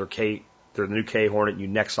reloaded in their new K Hornet and you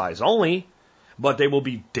neck size only, but they will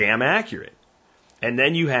be damn accurate. And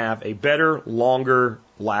then you have a better, longer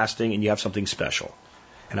lasting, and you have something special.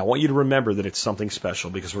 And I want you to remember that it's something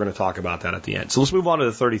special because we're going to talk about that at the end. So let's move on to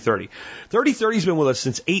the 30-30. 30-30 has been with us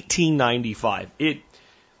since 1895.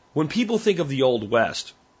 When people think of the Old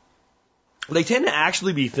West, they tend to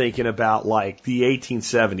actually be thinking about like the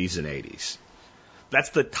 1870s and 80s.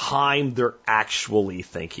 That's the time they're actually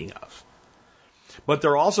thinking of. But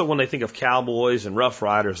they're also, when they think of cowboys and rough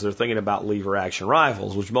riders, they're thinking about lever action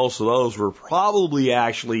rifles, which most of those were probably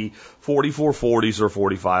actually 44 40s or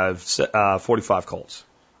 45 Colts.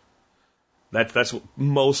 That's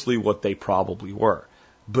mostly what they probably were.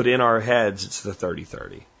 But in our heads, it's the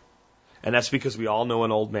 30-30. And that's because we all know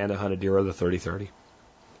an old man that hunted deer with a 30-30.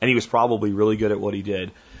 And he was probably really good at what he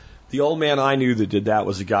did. The old man I knew that did that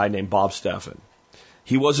was a guy named Bob Steffen.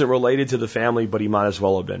 He wasn't related to the family, but he might as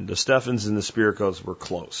well have been. The Steffens and the Spirkos were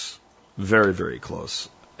close. Very, very close.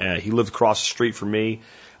 He lived across the street from me.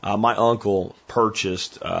 My uncle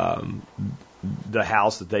purchased the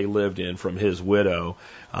house that they lived in from his widow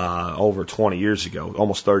over 20 years ago,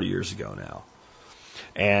 almost 30 years ago now.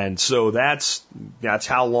 And so that's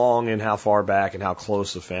how long and how far back and how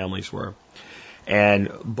close the families were. And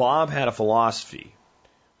Bob had a philosophy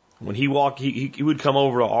When he walked, he would come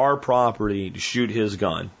over to our property to shoot his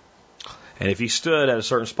gun. And if he stood at a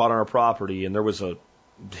certain spot on our property and there was a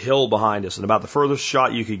hill behind us, and about the furthest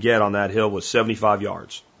shot you could get on that hill was 75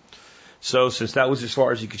 yards. So since that was as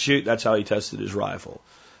far as he could shoot, that's how he tested his rifle.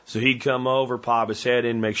 So he'd come over, pop his head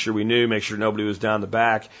in, make sure we knew, make sure nobody was down the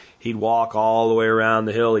back. He'd walk all the way around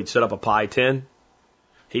the hill. He'd set up a pie tin.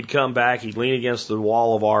 He'd come back. He'd lean against the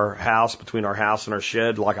wall of our house, between our house and our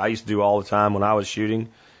shed, like I used to do all the time when I was shooting.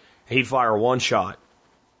 He'd fire one shot,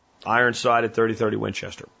 iron-sighted 30-30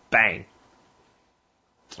 Winchester. Bang.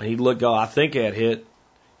 And he'd look, go, I think it hit.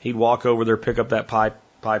 He'd walk over there, pick up that pie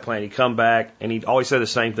plant. He'd come back, and he'd always say the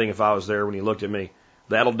same thing if I was there when he looked at me.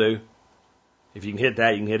 That'll do. If you can hit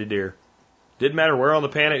that, you can hit a deer. Didn't matter where on the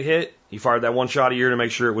pan it hit. He fired that one shot a year to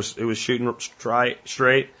make sure it was shooting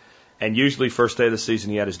straight. And usually first day of the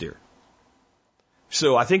season, he had his deer.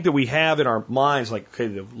 So I think that we have in our minds, like, okay,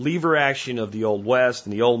 the lever action of the Old West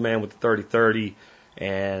and the old man with the 30-30.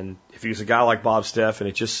 And if he was a guy like Bob Steffen,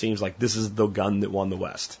 it just seems like this is the gun that won the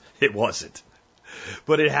West. It wasn't.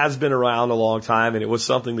 But it has been around a long time, and it was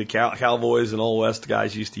something that cowboys and Old West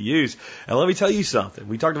guys used to use. And let me tell you something.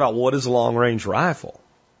 We talked about what is a long-range rifle.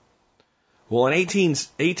 Well, in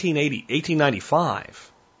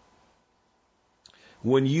 1895,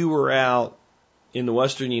 when you were out in the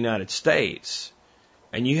western United States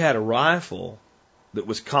and you had a rifle that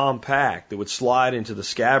was compact, that would slide into the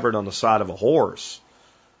scabbard on the side of a horse,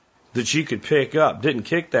 that you could pick up, didn't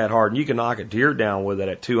kick that hard, and you could knock a deer down with it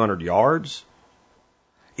at 200 yards,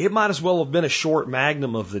 it might as well have been a short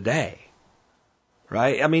Magnum of the day,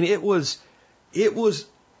 right? I mean, it was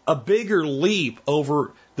a bigger leap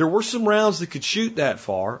over. There were some rounds that could shoot that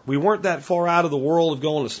far. We weren't that far out of the world of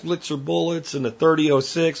going to Splitzer bullets and the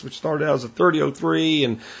 30-06, which started out as a 30-03,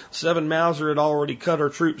 and 7 Mauser had already cut our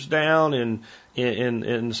troops down in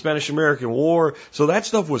the Spanish-American War. So that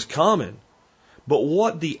stuff was coming. But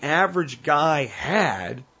what the average guy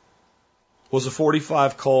had was a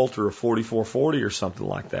 45 Colt or a 44-40 or something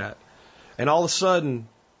like that. And all of a sudden,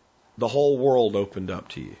 the whole world opened up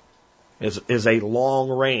to you as a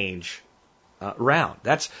long-range round.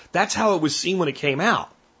 That's how it was seen when it came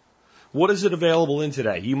out. What is it available in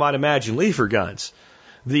today? You might imagine lever guns.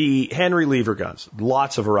 The Henry lever guns,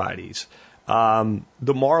 lots of varieties. The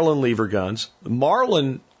Marlin lever guns. The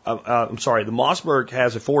Mossberg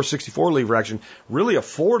has a 464 lever action, really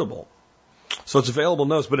affordable. So it's available in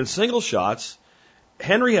those. But in single shots,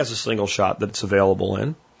 Henry has a single shot that it's available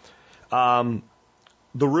in. The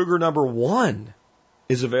Ruger number 1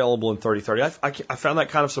 is available in 30-30. I found that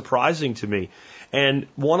kind of surprising to me. And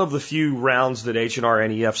one of the few rounds that H&R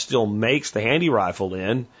NEF still makes the handy rifle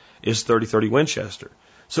in is 30-30 Winchester.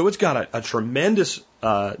 So it's got a tremendous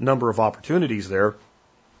number of opportunities there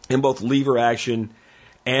in both lever action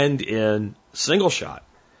and in single shot.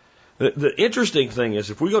 The interesting thing is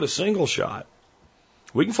if we go to single shot,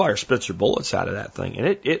 we can fire Spitzer bullets out of that thing,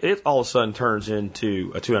 and it all of a sudden turns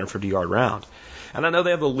into a 250-yard round. And I know they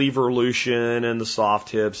have the Leverlution and the soft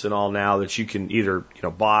tips and all now that you can either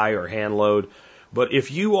buy or hand load. But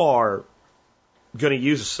if you are going to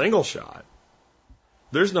use a single shot,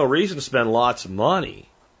 there's no reason to spend lots of money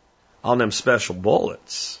on them special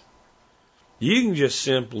bullets. You can just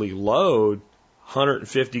simply load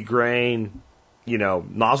 150 grain,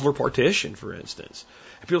 nozzler partition, for instance.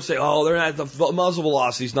 And people say, oh, the muzzle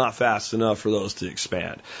velocity is not fast enough for those to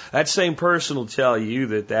expand. That same person will tell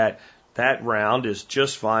you that round is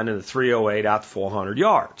just fine in the 308 out to 400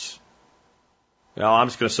 yards. Now, I'm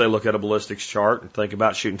just going to say look at a ballistics chart and think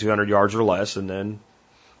about shooting 200 yards or less, and then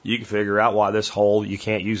you can figure out why this hole, you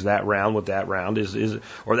can't use that round with that round,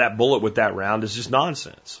 or that bullet with that round is just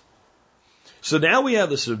nonsense. So now we have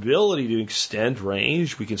this ability to extend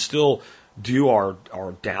range. We can still do our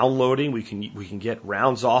downloading. We can get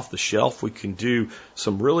rounds off the shelf. We can do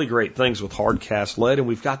some really great things with hard cast lead, and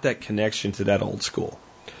we've got that connection to that old school.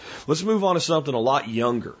 Let's move on to something a lot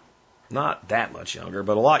younger. Not that much younger,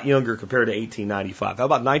 but a lot younger compared to 1895. How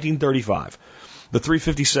about 1935? The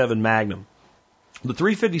 357 Magnum. The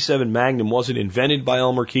 357 Magnum wasn't invented by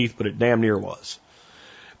Elmer Keith, but it damn near was.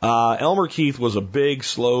 Elmer Keith was a big,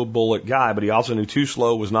 slow bullet guy, but he also knew too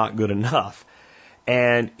slow was not good enough.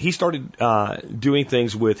 And he started doing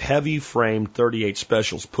things with heavy framed 38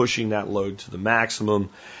 specials, pushing that load to the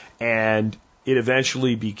maximum, and it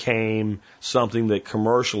eventually became something that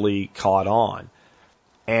commercially caught on.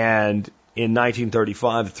 And in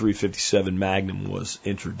 1935, the 357 Magnum was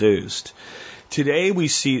introduced. Today we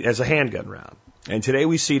see it as a handgun round. And today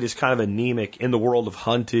we see it as kind of anemic in the world of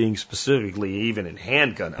hunting, specifically even in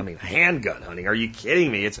handgun. I mean, handgun hunting. Are you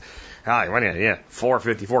kidding me? Yeah,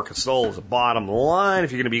 454 Castole is the bottom line.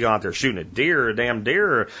 If you're going to be out there shooting a damn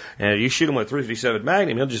deer, and you shoot him with a 357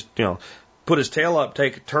 Magnum, he'll just, put his tail up,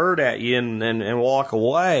 take a turd at you, and walk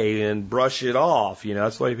away and brush it off.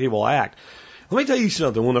 That's the way people act. Let me tell you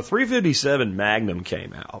something. When the 357 Magnum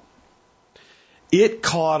came out, it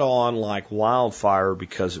caught on like wildfire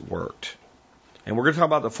because it worked. And we're going to talk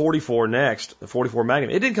about the 44 next, the 44 Magnum.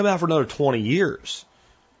 It didn't come out for another 20 years.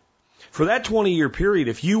 For that 20-year period,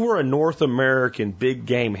 if you were a North American big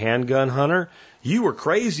game handgun hunter, you were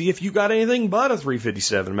crazy if you got anything but a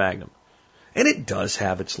 357 Magnum. And it does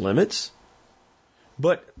have its limits.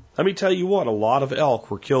 But let me tell you what, a lot of elk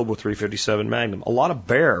were killed with 357 Magnum. A lot of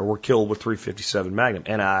bear were killed with 357 Magnum.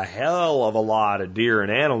 And a hell of a lot of deer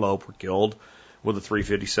and antelope were killed with a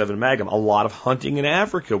 357 Magnum. A lot of hunting in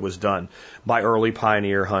Africa was done by early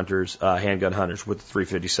pioneer hunters, handgun hunters with the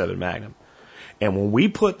 357 Magnum. And when we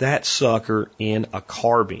put that sucker in a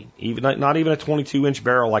carbine, not even a 22-inch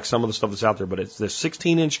barrel like some of the stuff that's out there, but it's the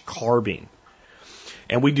 16-inch carbine.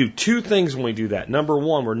 And we do two things when we do that. Number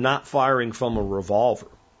one, we're not firing from a revolver.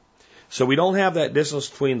 So we don't have that distance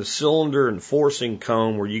between the cylinder and forcing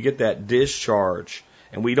cone where you get that discharge.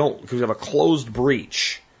 And we don't, because we have a closed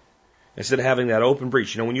breech instead of having that open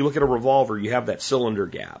breech. When you look at a revolver, you have that cylinder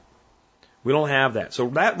gap. We don't have that. So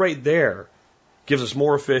that right there gives us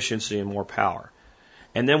more efficiency and more power.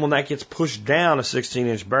 And then when that gets pushed down a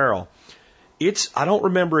 16-inch barrel, I don't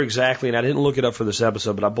remember exactly, and I didn't look it up for this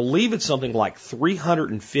episode, but I believe it's something like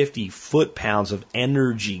 350 foot-pounds of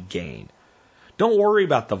energy gain. Don't worry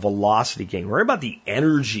about the velocity gain. Worry about the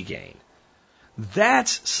energy gain.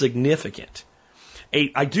 That's significant.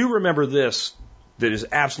 I do remember this, that is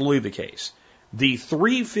absolutely the case. The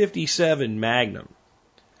 357 Magnum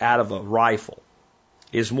out of a rifle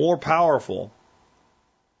is more powerful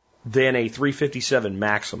than a 357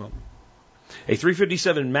 Maximum. A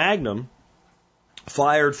 357 Magnum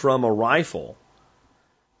fired from a rifle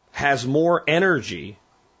has more energy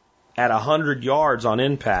at 100 yards on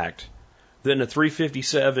impact than a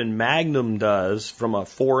 357 Magnum does from a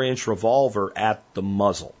 4-inch revolver at the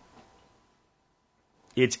muzzle.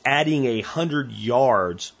 It's adding 100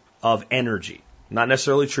 yards of energy. Not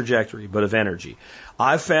necessarily trajectory, but of energy.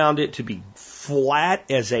 I've found it to be flat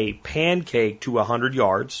as a pancake to 100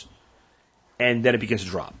 yards, and then it begins to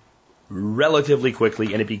drop relatively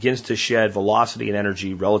quickly, and it begins to shed velocity and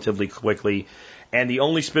energy relatively quickly. And the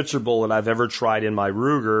only Spitzer bullet I've ever tried in my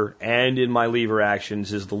Ruger and in my lever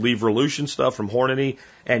actions is the Leverolution stuff from Hornady,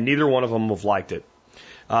 and neither one of them have liked it.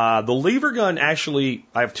 The lever gun, actually,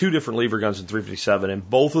 I have two different lever guns in 357, and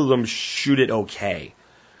both of them shoot it okay.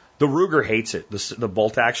 The Ruger hates it. The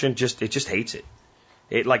bolt action, it just hates it.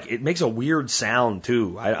 It makes a weird sound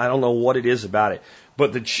too. I don't know what it is about it.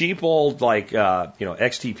 But the cheap old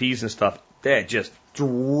XTPs and stuff, that just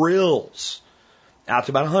drills out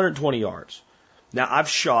to about 120 yards. Now I've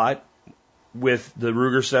shot with the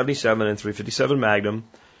Ruger 77 and 357 Magnum.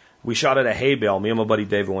 We shot at a hay bale, me and my buddy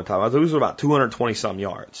David one time. I think it was about 220 some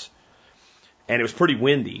yards. And it was pretty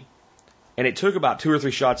windy. And it took about 2 or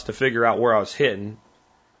 3 shots to figure out where I was hitting.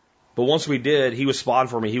 But once we did, he was spotting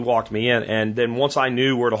for me. He walked me in. And then once I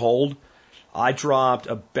knew where to hold, I dropped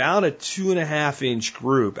about a 2.5-inch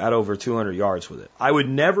group at over 200 yards with it. I would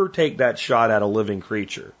never take that shot at a living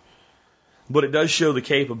creature. But it does show the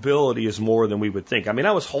capability is more than we would think. I mean,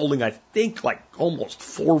 I was holding, I think, like almost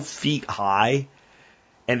 4 feet high.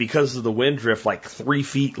 And because of the wind drift, like 3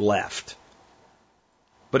 feet left.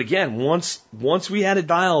 But again, once we had it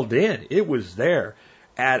dialed in, it was there.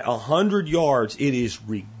 At 100 yards, it is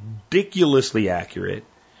ridiculously accurate.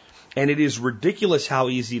 And it is ridiculous how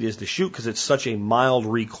easy it is to shoot because it's such a mild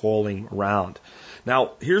recoiling round.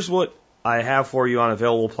 Now, here's what I have for you on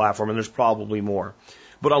available platform, and there's probably more.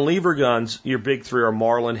 But on lever guns, your big three are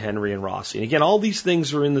Marlin, Henry, and Rossi. And again, all these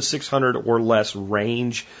things are in the 600 or less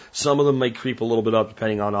range. Some of them may creep a little bit up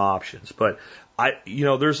depending on options. But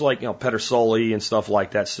there's Pedersoli and stuff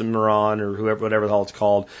like that, Cimarron or whatever the hell it's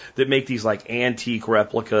called, that make these like antique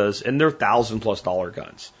replicas, and they're $1,000+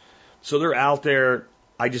 guns. So they're out there.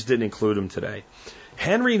 I just didn't include them today.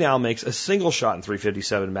 Henry now makes a single shot in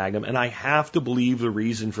 357 Magnum, and I have to believe the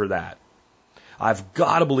reason for that. I've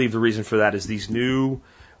got to believe the reason for that is these new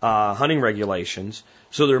hunting regulations.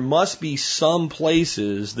 So there must be some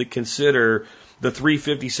places that consider the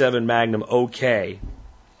 357 Magnum okay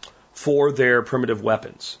for their primitive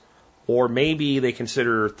weapons. Or maybe they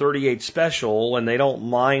consider 38 special and they don't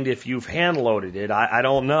mind if you've hand loaded it. I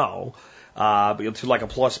don't know. But to like a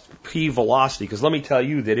plus P velocity. Because let me tell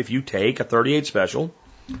you that if you take a 38 special,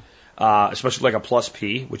 especially like a plus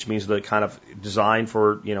P, which means the kind of design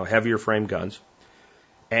for, heavier frame guns,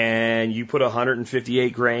 and you put a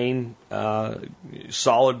 158 grain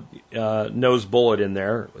solid nose bullet in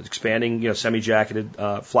there, expanding, semi-jacketed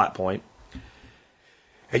flat point,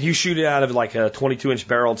 and you shoot it out of like a 22-inch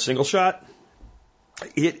barreled single shot,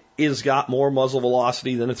 it is got more muzzle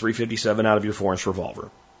velocity than a 357 out of your 4-inch revolver.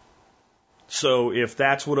 So if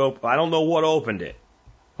that's what I don't know what opened it,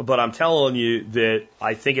 but I'm telling you that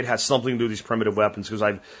I think it has something to do with these primitive weapons,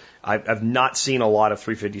 because I've not seen a lot of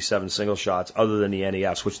 357 single shots other than the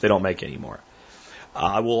NEFs, which they don't make anymore.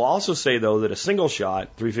 I will also say, though, that a single shot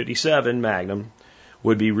 357 Magnum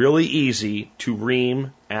would be really easy to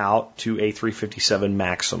ream out to a 357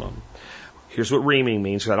 maximum. Here's what reaming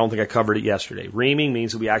means, because I don't think I covered it yesterday. Reaming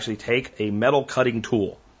means that we actually take a metal cutting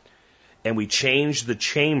tool and we change the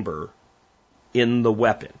chamber in the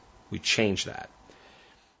weapon. We change that.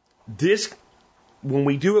 When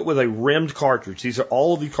we do it with a rimmed cartridge,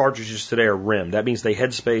 all of the cartridges today are rimmed. That means they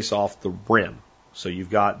headspace off the rim. So you've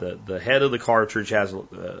got the head of the cartridge has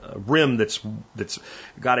a rim that's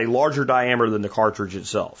got a larger diameter than the cartridge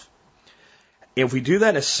itself. If we do that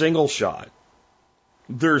in a single shot,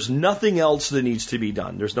 there's nothing else that needs to be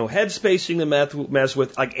done. There's no head spacing to mess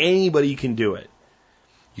with. Like, anybody can do it.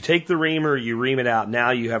 You take the reamer, you ream it out.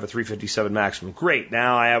 Now you have a 357 maximum. Great.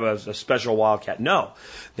 Now I have a special Wildcat. No.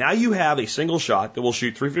 Now you have a single shot that will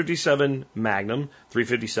shoot 357 Magnum,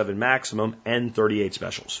 357 maximum, and 38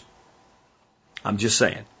 specials. I'm just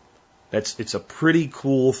saying. It's a pretty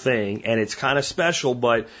cool thing, and it's kind of special,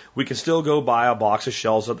 but we can still go buy a box of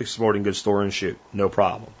shells at the sporting goods store and shoot. No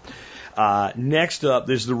problem. Next up,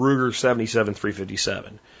 there's the Ruger 77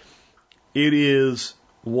 357. It is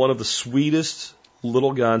one of the sweetest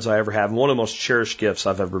little guns I ever have, and one of the most cherished gifts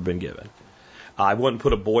I've ever been given. I wouldn't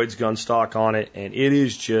put a Boyd's gun stock on it, and it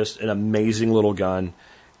is just an amazing little gun,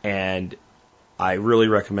 and I really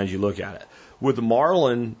recommend you look at it. With the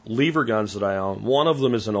Marlin lever guns that I own, one of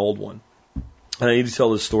them is an old one. And I need to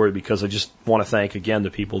tell this story because I just want to thank again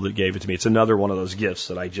the people that gave it to me. It's another one of those gifts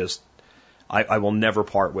that I will never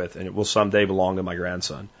part with, and it will someday belong to my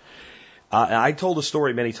grandson. I told a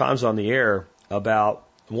story many times on the air about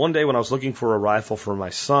one day when I was looking for a rifle for my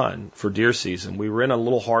son for deer season. We were in a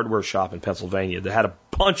little hardware shop in Pennsylvania that had a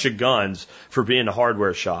bunch of guns for being a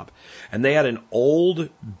hardware shop. And they had an old,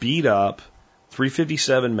 beat-up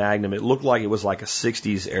 357 Magnum. It looked like it was like a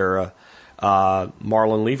 60s era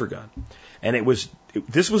Marlin lever gun. And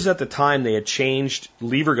this was at the time they had changed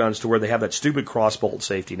lever guns to where they have that stupid crossbolt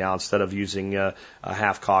safety now instead of using a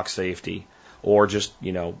half-cock safety or just,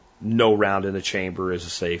 no round in the chamber as a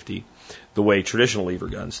safety, the way traditional lever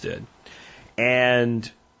guns did. And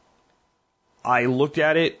I looked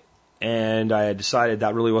at it, and I had decided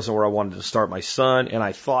that really wasn't where I wanted to start my son, and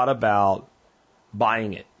I thought about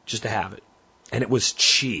buying it just to have it. And it was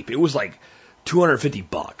cheap. It was like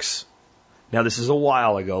 $250. Now, this is a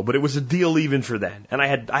while ago, but it was a deal even for then. And I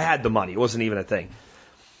had the money. It wasn't even a thing.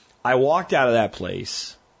 I walked out of that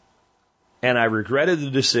place, and I regretted the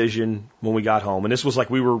decision when we got home. And this was like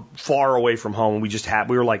we were far away from home. We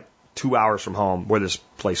were like 2 hours from home where this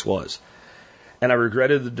place was. And I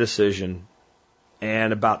regretted the decision.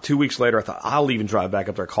 And about 2 weeks later, I thought, I'll even drive back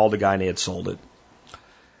up there. I called the guy, and he had sold it.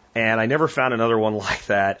 And I never found another one like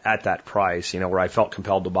that at that price, where I felt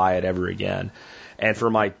compelled to buy it ever again. And for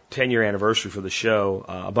my 10-year anniversary for the show,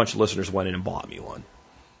 a bunch of listeners went in and bought me one.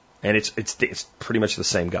 And it's pretty much the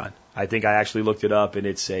same gun. I think I actually looked it up, and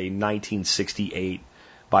it's a 1968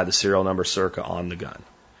 by the serial number circa on the gun.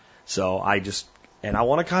 So I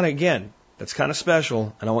want to kind of, again, that's kind of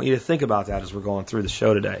special, and I want you to think about that as we're going through the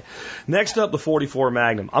show today. Next up, the 44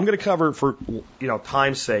 Magnum. I'm going to cover, for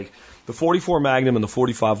time's sake, the 44 Magnum and the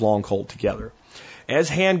 45 Long Colt together. As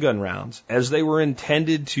handgun rounds, as they were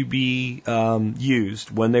intended to be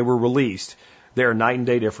used when they were released, they are night and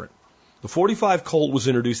day different. The 45 Colt was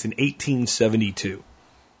introduced in 1872.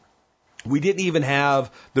 We didn't even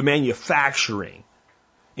have the manufacturing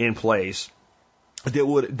in place that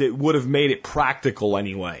would have made it practical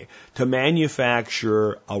anyway to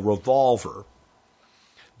manufacture a revolver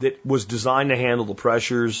that was designed to handle the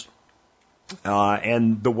pressures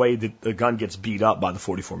and the way that the gun gets beat up by the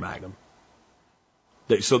 44 Magnum.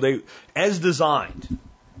 As designed,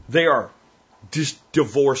 they are just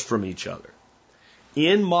divorced from each other.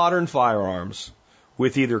 In modern firearms,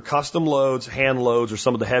 with either custom loads, hand loads, or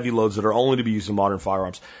some of the heavy loads that are only to be used in modern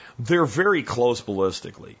firearms, they're very close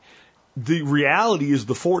ballistically. The reality is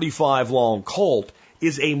the 45 Long Colt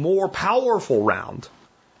is a more powerful round,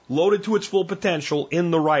 loaded to its full potential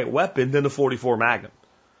in the right weapon, than the 44 Magnum.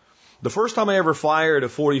 The first time I ever fired a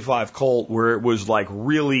 45 Colt where it was like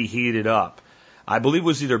really heated up, I believe it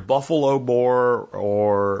was either buffalo bore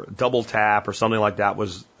or double tap or something like that.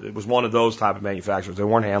 It was one of those type of manufacturers. They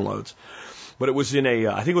weren't hand loads, but it was in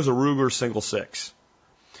I think it was a Ruger single 6.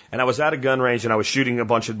 And I was at a gun range and I was shooting a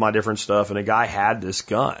bunch of my different stuff, and a guy had this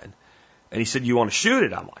gun, and he said, "You want to shoot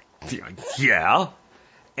it?" I'm like, "Yeah."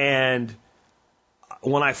 And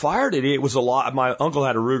when I fired it, it was a lot. My uncle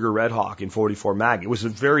had a Ruger Red Hawk in 44 mag. It was a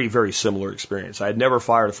very, very similar experience. I had never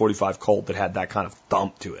fired a 45 Colt that had that kind of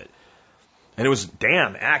thump to it. And it was a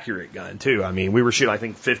damn accurate gun, too. I mean, we were shooting, I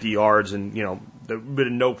think, 50 yards, and, you know, there would have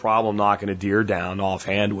been no problem knocking a deer down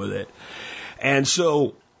offhand with it. And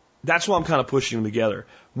so that's why I'm kind of pushing them together.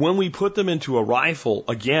 When we put them into a rifle,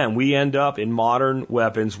 again, we end up in modern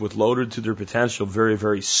weapons with loaded to their potential very,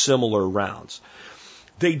 very similar rounds.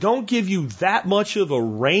 They don't give you that much of a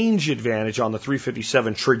range advantage on the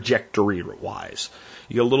 357 trajectory-wise.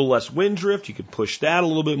 You get a little less wind drift, you can push that a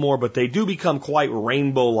little bit more, but they do become quite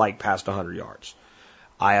rainbow-like past 100 yards.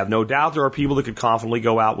 I have no doubt there are people that could confidently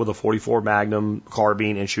go out with a 44 Magnum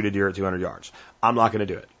carbine and shoot a deer at 200 yards. I'm not going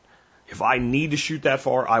to do it. If I need to shoot that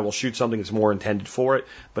far, I will shoot something that's more intended for it.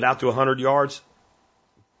 But out to 100 yards,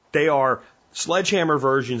 they are sledgehammer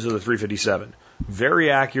versions of the 357.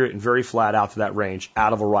 Very accurate and very flat out to that range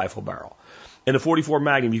out of a rifle barrel. In the 44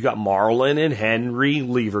 Magnum, you've got Marlin and Henry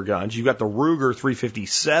lever guns. You've got the Ruger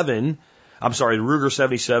 357, I'm sorry, the Ruger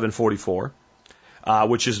 77-44,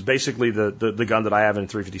 which is basically the gun that I have in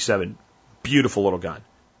 357. Beautiful little gun.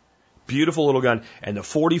 Beautiful little gun. And the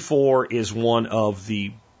 44 is one of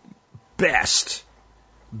the best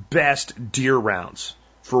deer rounds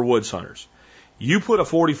for woods hunters. You put a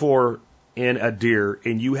 44 in a deer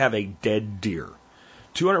and you have a dead deer.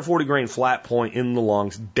 240 grain flat point in the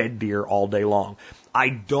lungs, dead deer all day long. I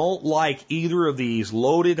don't like either of these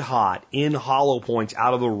loaded hot in hollow points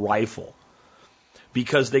out of the rifle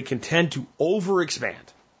because they can tend to overexpand.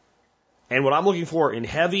 And what I'm looking for in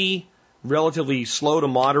heavy, relatively slow to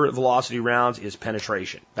moderate velocity rounds is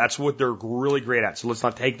penetration. That's what they're really great at. So let's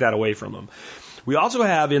not take that away from them. We also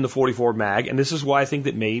have in the 44 mag, and this is why I think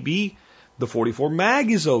that maybe the 44 mag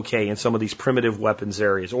is okay in some of these primitive weapons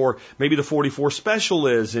areas, or maybe the 44 special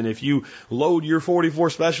is, and if you load your 44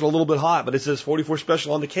 special a little bit hot, but it says 44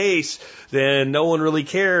 special on the case, then no one really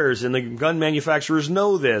cares, and the gun manufacturers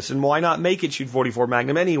know this, and why not make it shoot 44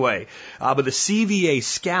 Magnum anyway? But the CVA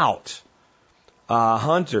Scout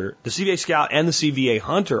Hunter, the CVA Scout and the CVA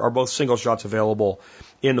Hunter are both single shots available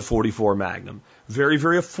in the 44 Magnum. Very,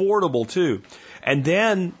 very affordable too. And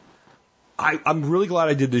then I'm really glad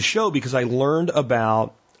I did this show because I learned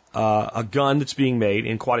about a gun that's being made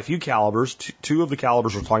in quite a few calibers, two of the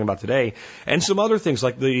calibers we're talking about today, and some other things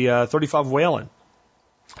like the 35 Whelen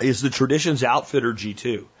is the Traditions Outfitter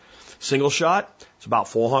G2. Single shot, it's about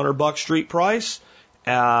 $400 street price.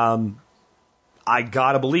 I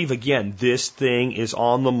gotta believe, again, this thing is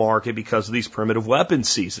on the market because of these primitive weapons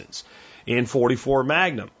seasons in 44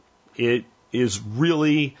 Magnum. It is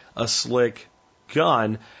really a slick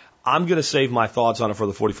gun. I'm going to save my thoughts on it for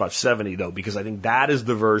the 4570 though, because I think that is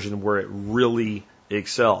the version where it really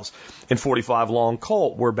excels. In 45 long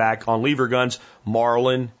Colt, we're back on lever guns.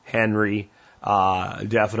 Marlin, Henry,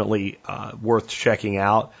 definitely worth checking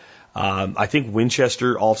out. I think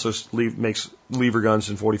Winchester also makes lever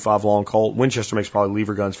guns in 45 long Colt. Winchester makes probably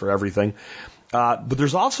lever guns for everything. But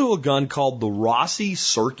there's also a gun called the Rossi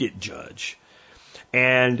Circuit Judge.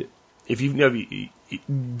 And if you know,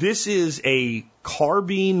 this is a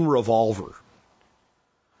carbine revolver.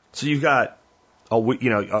 So you've got a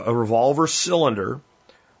revolver cylinder,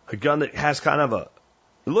 a gun that has kind of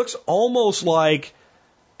it looks almost like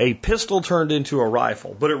a pistol turned into a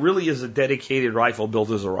rifle, but it really is a dedicated rifle built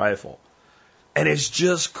as a rifle. And it's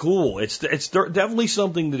just cool. It's definitely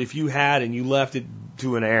something that if you had and you left it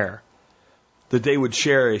to an heir, that they would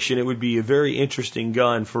cherish, and it would be a very interesting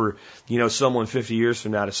gun for, someone 50 years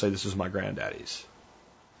from now to say, this is my granddaddy's.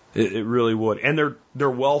 It really would. And they're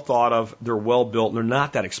well thought of, they're well built, and they're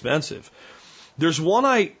not that expensive. There's one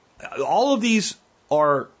all of these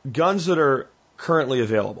are guns that are currently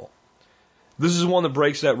available. This is one that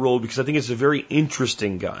breaks that rule because I think it's a very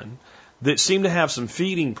interesting gun that seemed to have some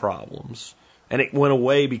feeding problems, and it went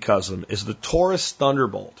away because of them, is the Taurus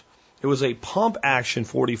Thunderbolt. It was a pump action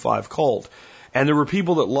 45 Colt, and there were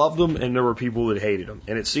people that loved them and there were people that hated them.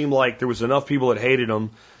 And it seemed like there was enough people that hated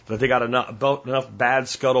them that they got enough bad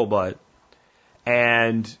scuttlebutt,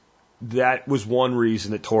 and that was one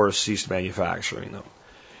reason that Taurus ceased manufacturing them.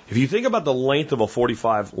 If you think about the length of a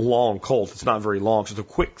 45 long Colt, it's not very long, so it's a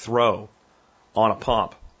quick throw on a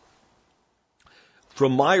pump.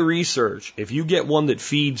 From my research, if you get one that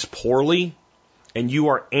feeds poorly and you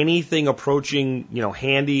are anything approaching,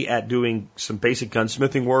 handy at doing some basic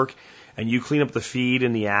gunsmithing work, and you clean up the feed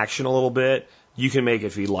and the action a little bit, you can make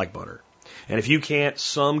it feed like butter. And if you can't,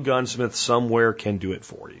 some gunsmith somewhere can do it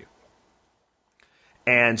for you.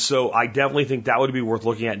 And so I definitely think that would be worth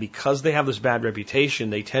looking at. Because they have this bad reputation,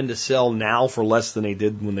 they tend to sell now for less than they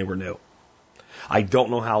did when they were new. I don't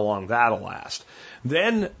know how long that'll last.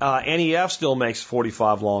 Then NEF still makes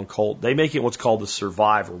 45 long Colt. They make it what's called the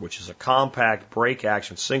Survivor, which is a compact break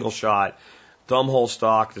action single shot thumb hole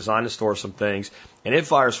stock designed to store some things, and it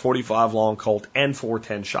fires 45 long Colt and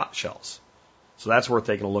 410 shot shells. So that's worth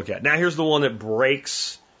taking a look at. Now here's the one that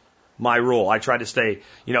breaks my rule. I tried to stay,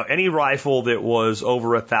 any rifle that was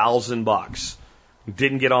over $1,000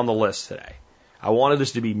 didn't get on the list today. I wanted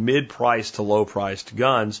this to be mid-priced to low-priced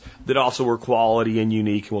guns that also were quality and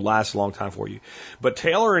unique and will last a long time for you. But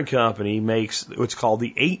Taylor & Company makes what's called the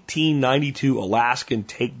 1892 Alaskan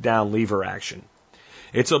Takedown Lever Action.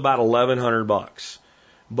 It's about $1,100,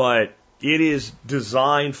 but it is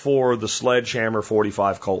designed for the Sledgehammer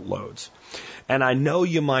 45 Colt loads. And I know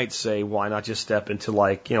you might say, why not just step into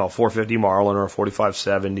a 450 Marlin or a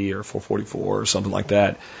 4570 or 444 or something like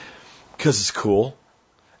that? Because it's cool.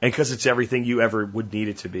 And because it's everything you ever would need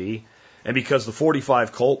it to be. And because the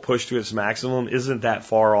 45 Colt pushed to its maximum isn't that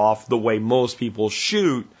far off the way most people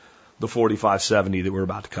shoot the 4570 that we're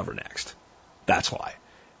about to cover next. That's why.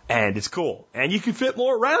 And it's cool. And you can fit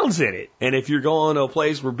more rounds in it. And if you're going to a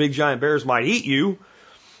place where big giant bears might eat you,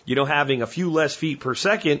 having a few less feet per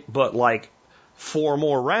second, but 4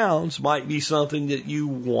 more rounds might be something that you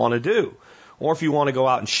want to do. Or if you want to go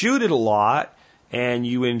out and shoot it a lot, and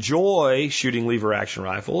you enjoy shooting lever action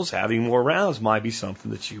rifles, having more rounds might be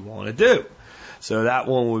something that you want to do. So that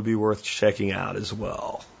one would be worth checking out as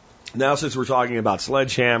well. Now, since we're talking about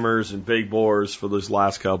sledgehammers and big bores for this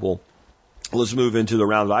last couple, let's move into the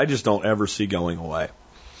round that I just don't ever see going away.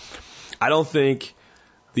 I don't think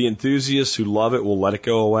the enthusiasts who love it will let it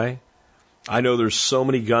go away. I know there's so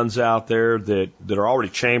many guns out there that are already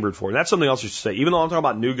chambered for it. And that's something else I should say. Even though I'm talking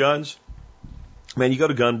about new guns, man, you go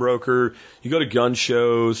to Gunbroker, you go to gun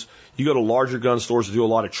shows, you go to larger gun stores that do a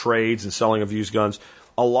lot of trades and selling of used guns.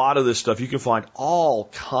 A lot of this stuff, you can find all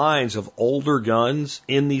kinds of older guns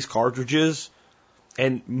in these cartridges,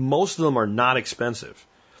 and most of them are not expensive.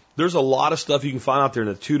 There's a lot of stuff you can find out there in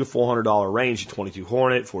the $200 to $400 range, 22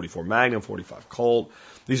 Hornet, 44 Magnum, 45 Colt.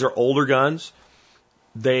 These are older guns.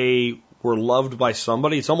 They were loved by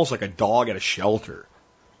somebody. It's almost like a dog at a shelter.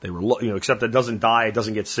 They were, except that it doesn't die, it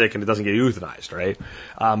doesn't get sick, and it doesn't get euthanized, right?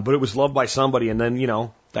 But it was loved by somebody, and then,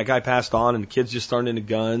 that guy passed on, and the kids just turned into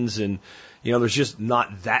guns, and, there's just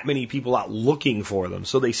not that many people out looking for them.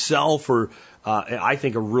 So they sell for, I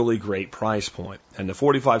think, a really great price point. And the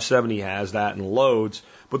 4570 has that in loads,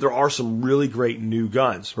 but there are some really great new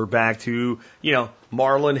guns. We're back to,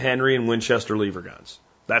 Marlin, Henry, and Winchester lever guns.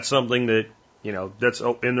 That's something that, that's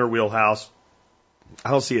in their wheelhouse. I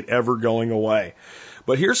don't see it ever going away.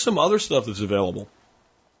 But here's some other stuff that's available.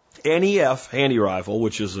 NEF handy rifle,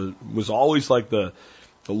 which was always the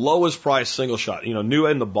lowest price single shot. New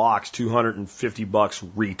in the box,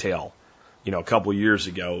 $250 retail. A couple of years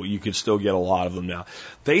ago, you could still get a lot of them now.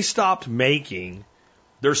 They stopped making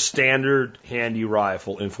their standard handy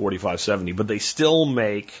rifle in 4570, but they still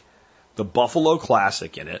make the Buffalo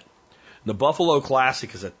Classic in it. The Buffalo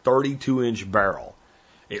Classic is a 32-inch barrel.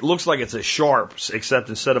 It looks like it's a Sharps, except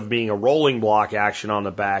instead of being a rolling block action on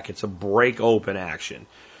the back, it's a break open action.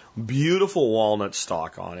 Beautiful walnut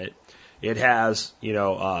stock on it. It has,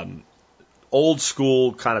 old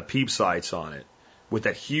school kind of peep sights on it with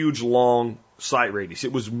that huge long sight radius.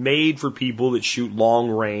 It was made for people that shoot long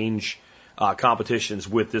range competitions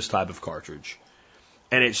with this type of cartridge.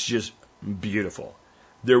 And it's just beautiful.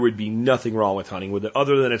 There would be nothing wrong with hunting with it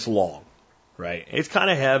other than it's long. Right. It's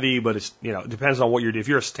kind of heavy, but it's, it depends on what you're doing. If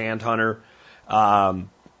you're a stand hunter,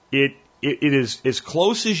 it is as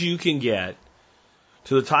close as you can get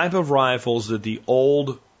to the type of rifles that the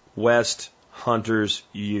old West hunters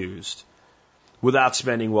used without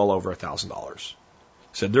spending well over $1,000.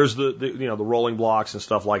 So there's the rolling blocks and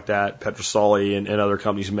stuff like that. Petrosoli and other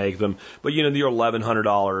companies make them, but you're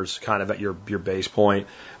 $1,100 kind of at your base point.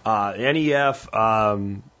 NEF,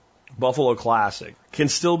 Buffalo Classic can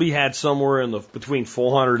still be had somewhere in the between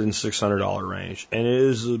 $400 and $600 range, and it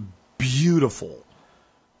is a beautiful,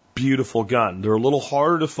 beautiful gun. They're a little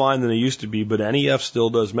harder to find than they used to be, but NEF still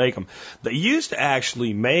does make them. They used to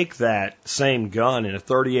actually make that same gun in a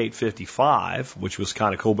 3855, which was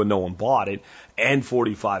kind of cool, but no one bought it, and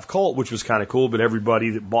 45 Colt, which was kind of cool, but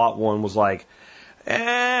everybody that bought one was like,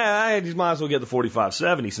 I just might as well get the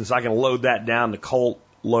 4570 since I can load that down to Colt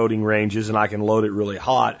loading ranges and I can load it really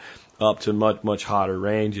hot up to much, much hotter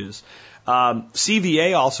ranges.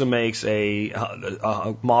 CVA also makes a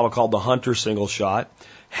model called the Hunter single shot.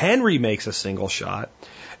 Henry makes a single shot.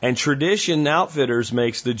 And Tradition Outfitters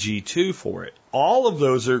makes the G2 for it. All of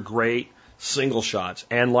those are great single shots.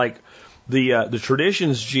 And like the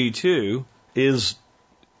Tradition's G2 is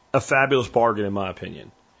a fabulous bargain in my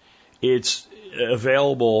opinion. It's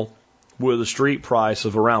available with a street price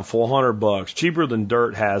of around $400, cheaper than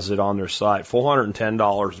Dirt has it on their site,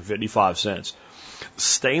 $410.55.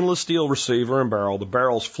 Stainless steel receiver and barrel. The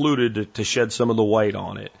barrel's fluted to shed some of the weight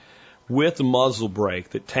on it, with a muzzle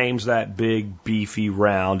brake that tames that big, beefy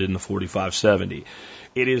round in the 4570.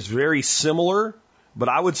 It is very similar, but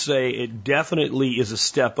I would say it definitely is a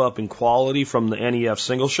step up in quality from the NEF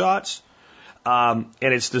single shots. And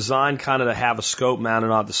it's designed kind of to have a scope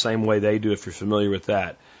mounted on it the same way they do, if you're familiar with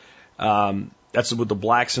that. That's with the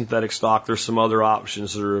black synthetic stock. There's some other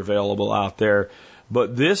options that are available out there.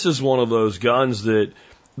 But this is one of those guns that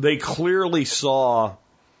they clearly saw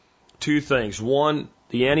two things. One,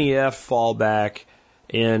 the NEF fallback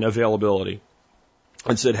in availability,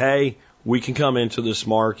 and said, hey, we can come into this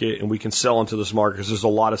market and we can sell into this market because there's a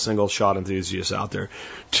lot of single shot enthusiasts out there.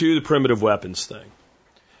 Two, the primitive weapons thing.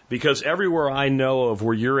 Because everywhere I know of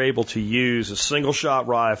where you're able to use a single shot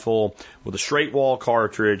rifle with a straight wall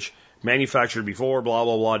cartridge, manufactured before blah,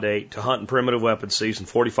 blah, blah date, to hunt in primitive weapons season,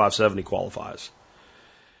 4570 qualifies.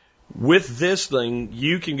 With this thing,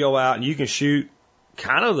 you can go out and you can shoot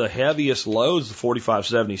kind of the heaviest loads the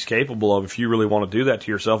 4570 is capable of if you really want to do that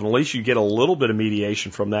to yourself. And at least you get a little bit of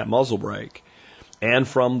mediation from that muzzle brake and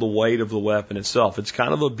from the weight of the weapon itself. It's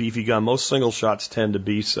kind of a beefy gun. Most single shots tend to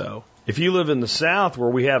be so. If you live in the South where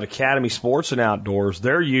we have Academy Sports and Outdoors,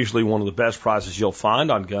 they're usually one of the best prices you'll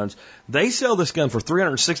find on guns. They sell this gun for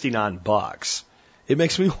 $369. It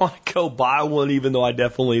makes me want to go buy one even though I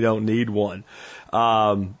definitely don't need one.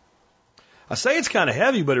 I say it's kind of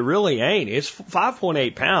heavy, but it really ain't. It's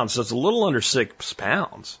 5.8 pounds, so it's a little under 6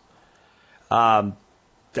 pounds.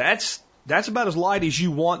 That's about as light as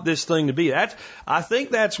you want this thing to be. I think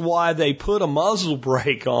that's why they put a muzzle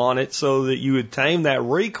brake on it, so that you would tame that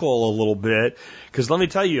recoil a little bit. Because let me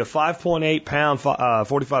tell you, a 5.8 pound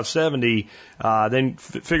 4570, then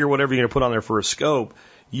figure whatever you're going to put on there for a scope.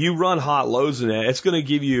 You run hot loads in it, it's going to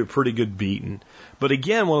give you a pretty good beating. But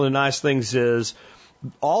again, one of the nice things is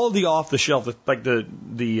all of the off the shelf, like the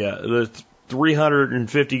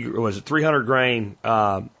 300 grain,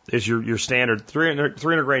 is your standard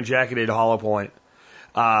 300 grain jacketed hollow point,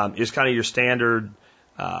 is kind of your standard,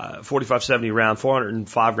 4570 round,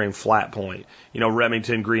 405 grain flat point,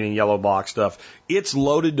 Remington green and yellow box stuff. It's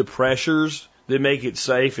loaded to pressures that make it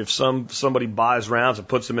safe if somebody buys rounds and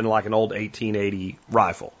puts them in like an old 1880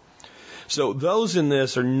 rifle. So those in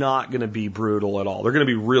this are not going to be brutal at all. They're going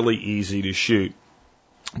to be really easy to shoot.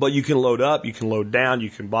 But you can load up, you can load down, you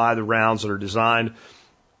can buy the rounds that are designed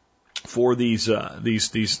for these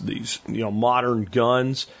modern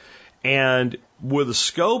guns. And with a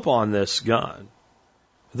scope on this gun,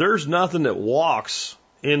 there's nothing that walks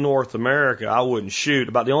in North America I wouldn't shoot.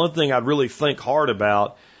 About the only thing I'd really think hard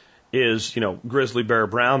about is, grizzly bear,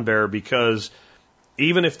 brown bear, because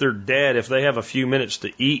even if they're dead, if they have a few minutes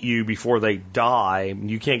to eat you before they die,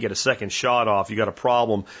 you can't get a second shot off, you got a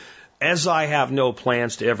problem. As I have no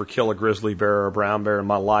plans to ever kill a grizzly bear or a brown bear in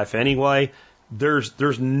my life anyway,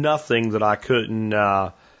 there's nothing that I couldn't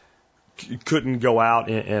go out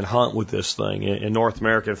and hunt with this thing in North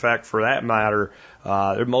America. In fact, for that matter,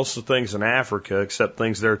 most of the things in Africa, except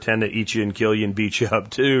things there tend to eat you and kill you and beat you up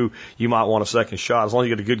too, you might want a second shot. As long as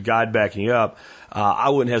you get a good guide backing you up, I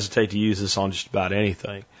wouldn't hesitate to use this on just about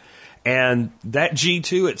anything. And that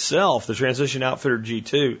G2 itself, the Transition Outfitter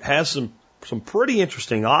G2, has some pretty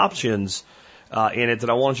interesting options in it that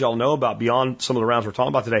I want y'all to know about beyond some of the rounds we're talking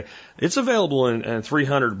about today. It's available in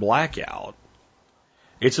 300 Blackout.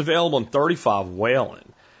 It's available in 35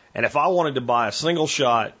 Whalen. And if I wanted to buy a single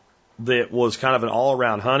shot that was kind of an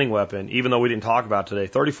all-around hunting weapon, even though we didn't talk about today,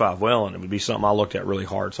 35 Whalen, it would be something I looked at really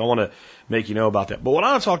hard. So I want to make you know about that. But what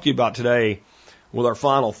I want to talk to you about today with our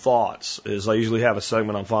final thoughts is I usually have a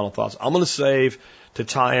segment on final thoughts. I'm going to save to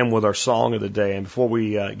tie in with our song of the day. And before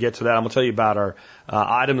we get to that, I'm going to tell you about our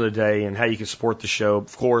item of the day and how you can support the show,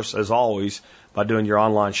 of course, as always, by doing your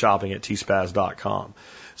online shopping at tspaz.com.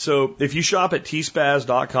 So if you shop at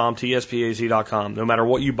tspaz.com, tspaz.com, no matter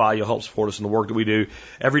what you buy, you'll help support us in the work that we do.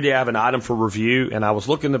 Every day I have an item for review, and I was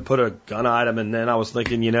looking to put a gun item, and then I was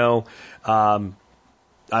thinking,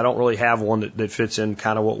 I don't really have one that fits in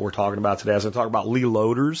kind of what we're talking about today. I was going to talk about Lee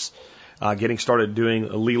loaders. Getting started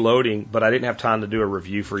doing Lee loading, but I didn't have time to do a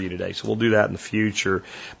review for you today, so we'll do that in the future.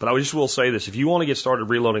 But I just will say this, if you want to get started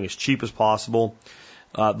reloading as cheap as possible,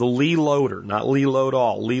 The Lee Loader, not Lee Load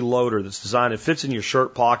All, Lee Loader that's designed, it fits in your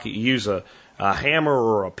shirt pocket. You use a hammer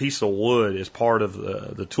or a piece of wood as part of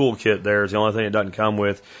the toolkit there is the only thing it doesn't come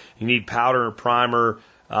with. You need powder, primer,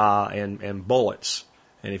 and bullets.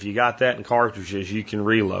 And if you got that in cartridges, you can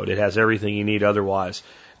reload. It has everything you need otherwise.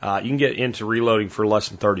 You can get into reloading for less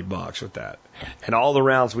than $30 with that. And all the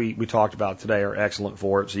rounds we talked about today are excellent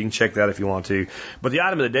for it, so you can check that if you want to. But the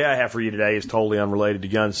item of the day I have for you today is totally unrelated to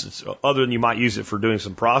guns. It's, other than you might use it for doing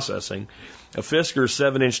some processing. A Fisker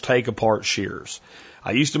 7-inch take-apart shears.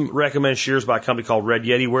 I used to recommend shears by a company called Red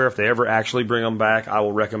Yeti, where if they ever actually bring them back, I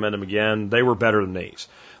will recommend them again. They were better than these.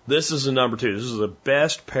 This is the number 2. This is the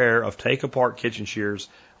best pair of take-apart kitchen shears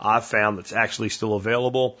I've found that's actually still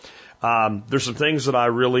available. There's some things that I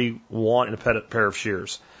really want in a pair of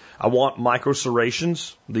shears. I want micro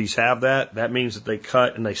serrations. These have that. That means that they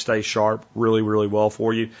cut and they stay sharp really, really well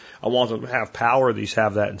for you. I want them to have power. These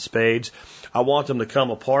have that in spades. I want them to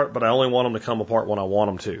come apart, but I only want them to come apart when I want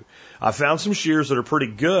them to. I found some shears that are pretty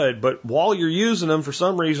good, but while you're using them, for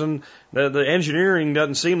some reason, the engineering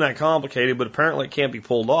doesn't seem that complicated, but apparently it can't be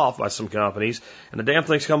pulled off by some companies, and the damn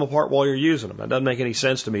things come apart while you're using them. That doesn't make any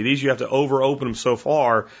sense to me. These, you have to over-open them so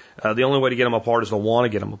far. The only way to get them apart is to want to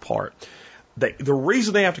get them apart. The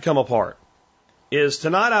reason they have to come apart is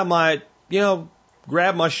tonight I might,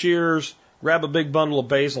 grab my shears, grab a big bundle of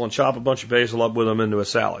basil and chop a bunch of basil up with them into a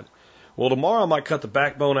salad. Well, tomorrow I might cut the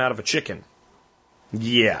backbone out of a chicken.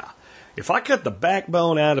 Yeah. If I cut the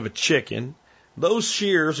backbone out of a chicken, those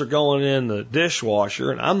shears are going in the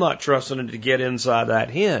dishwasher, and I'm not trusting it to get inside that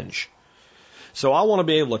hinge. So I want to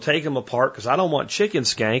be able to take them apart because I don't want chicken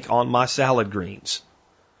skank on my salad greens.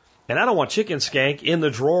 And I don't want chicken skank in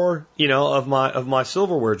the drawer, of my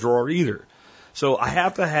silverware drawer either. So I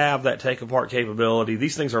have to have that take apart capability.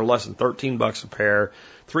 These things are less than $13 a pair,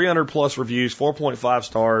 300 plus reviews, 4.5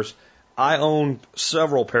 stars. I own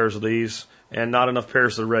several pairs of these and not enough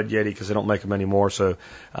pairs of the Red Yeti because they don't make them anymore. So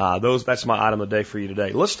that's my item of the day for you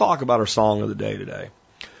today. Let's talk about our song of the day today.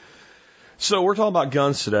 So we're talking about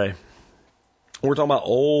guns today. We're talking about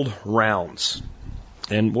old rounds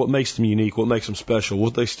and what makes them unique, what makes them special,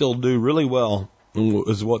 what they still do really well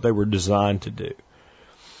is what they were designed to do.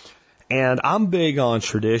 And I'm big on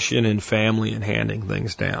tradition and family and handing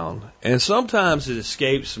things down. And sometimes it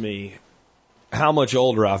escapes me how much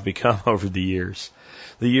older I've become over the years.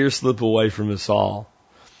 The years slip away from us all.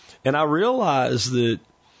 And I realize that,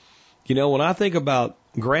 when I think about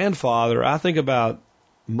grandfather, I think about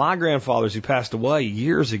my grandfathers who passed away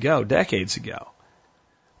years ago, decades ago.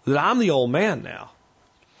 That I'm the old man now.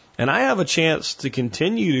 And I have a chance to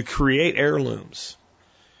continue to create heirlooms.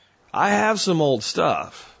 I have some old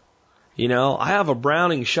stuff. I have a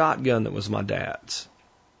Browning shotgun that was my dad's.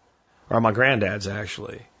 Or my granddad's,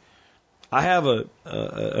 actually. I have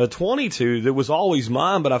a 22 that was always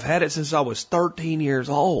mine, but I've had it since I was 13 years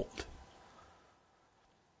old.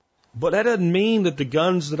 But that doesn't mean that the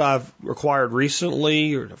guns that I've acquired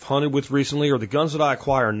recently or have hunted with recently or the guns that I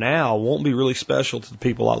acquire now won't be really special to the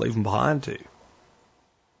people I leave them behind to.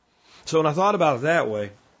 So when I thought about it that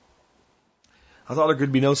way, I thought there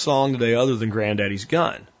could be no song today other than Granddaddy's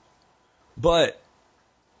Gun. But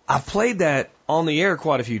I've played that on the air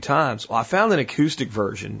quite a few times. Well, I found an acoustic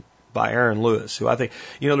version by Aaron Lewis, who I think,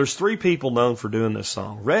 there's 3 people known for doing this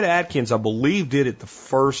song. Red Atkins, I believe, did it the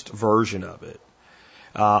first version of it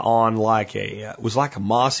on it was like a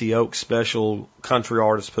Mossy Oak special country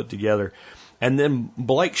artist put together. And then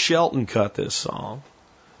Blake Shelton cut this song.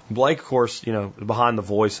 Blake, of course, behind the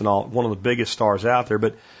voice and all, one of the biggest stars out there.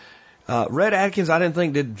 But Red Atkins, I didn't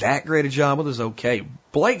think did that great a job with it. It was okay.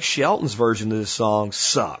 Blake Shelton's version of this song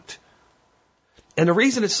sucked. And the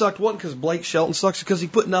reason it sucked wasn't because Blake Shelton sucks, because he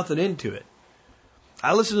put nothing into it.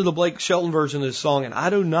 I listened to the Blake Shelton version of this song, and I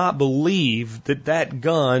do not believe that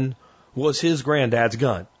gun was his granddad's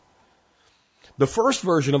gun. The first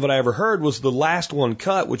version of it I ever heard was the last one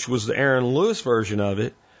cut, which was the Aaron Lewis version of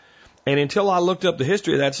it. And until I looked up the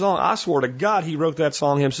history of that song, I swore to God he wrote that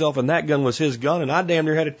song himself, and that gun was his gun, and I damn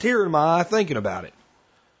near had a tear in my eye thinking about it.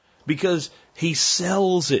 Because he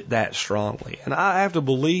sells it that strongly. And I have to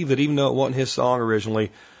believe that even though it wasn't his song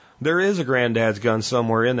originally, there is a granddad's gun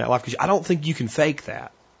somewhere in that life, because I don't think you can fake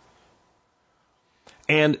that.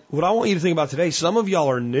 And what I want you to think about today, some of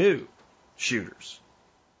y'all are new shooters.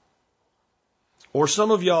 Or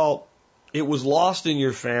some of y'all, it was lost in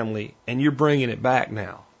your family and you're bringing it back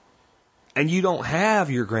now. And you don't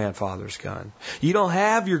have your grandfather's gun. You don't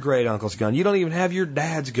have your great uncle's gun. You don't even have your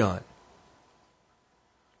dad's gun.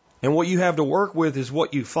 And what you have to work with is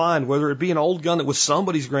what you find, whether it be an old gun that was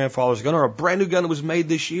somebody's grandfather's gun or a brand new gun that was made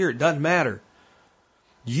this year. It doesn't matter.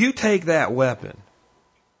 You take that weapon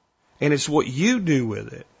And it's what you do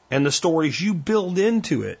with it, and the stories you build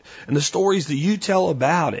into it, and the stories that you tell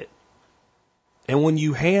about it. And when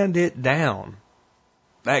you hand it down,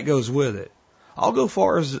 that goes with it. I'll go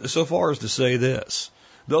so far as to say this.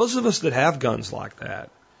 Those of us that have guns like that,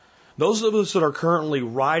 those of us that are currently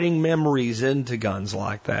writing memories into guns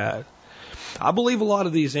like that, I believe a lot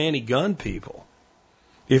of these anti-gun people,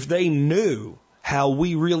 if they knew how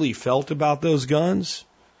we really felt about those guns,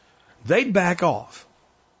 they'd back off.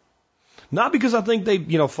 Not because I think they,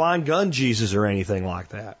 find gun Jesus or anything like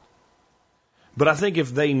that. But I think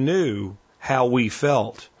if they knew how we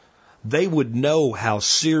felt, they would know how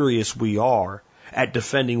serious we are at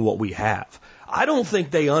defending what we have. I don't think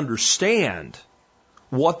they understand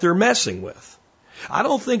what they're messing with. I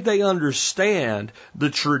don't think they understand the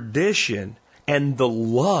tradition and the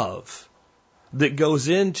love that goes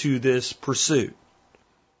into this pursuit.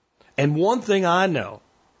 And one thing I know,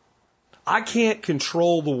 I can't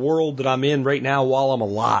control the world that I'm in right now while I'm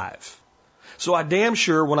alive. So I damn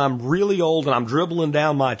sure when I'm really old and I'm dribbling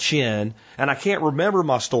down my chin and I can't remember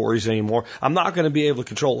my stories anymore, I'm not going to be able to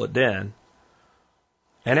control it then.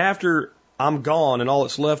 And after I'm gone and all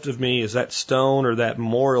that's left of me is that stone or that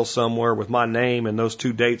memorial somewhere with my name and those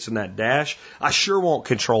 2 dates and that dash, I sure won't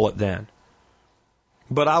control it then.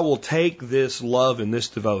 But I will take this love and this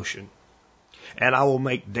devotion and I will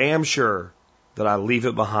make damn sure that I leave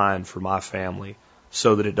it behind for my family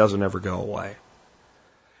so that it doesn't ever go away.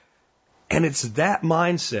 And it's that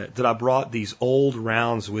mindset that I brought these old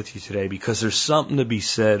rounds with you today, because there's something to be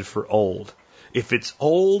said for old. If it's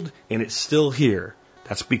old and it's still here,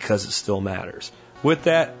 that's because it still matters. With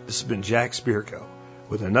that, this has been Jack Spirko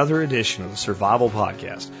with another edition of the Survival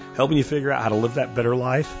Podcast, helping you figure out how to live that better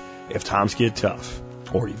life if times get tough,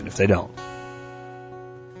 or even if they don't.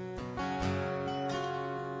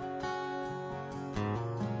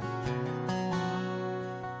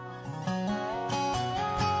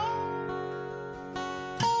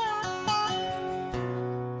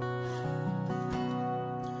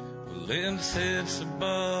 Lid sits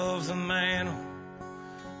above the mantel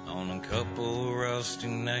on a couple rusty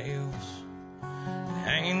nails. It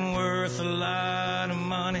ain't worth a lot of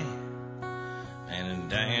money, and it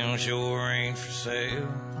damn sure ain't for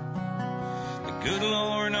sale. The good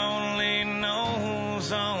Lord only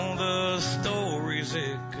knows all the stories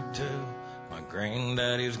it could tell. My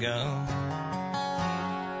granddaddy's gone.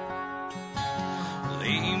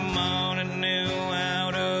 Lee Monty knew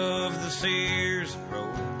out of the Sears and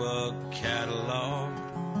Roebuck catalog.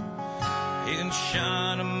 He'd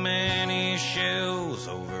shot a many shells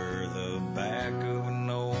over the back of an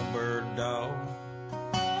old bird dog.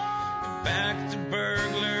 And back to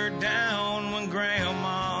burglar down when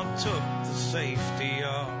Grandma took the safety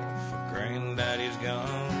off. Her granddaddy's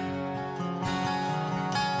gone.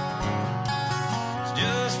 It's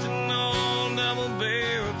just an old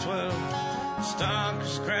double-barrel 12. The stock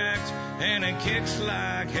is cracked and it kicks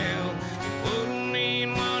like hell. It wouldn't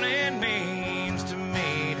mean what it means to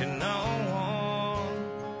me to know one.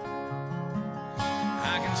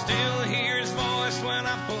 I can still hear his voice when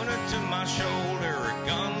I put it to my shoulder. A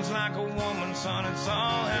gun's like a woman, son, it's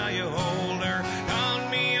all how you hold her.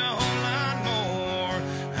 Taught me a whole lot more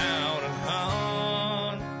how to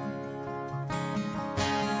hunt.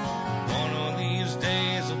 One of these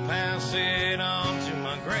days I'll pass it on to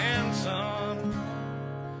my grandson.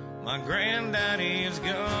 My granddaddy is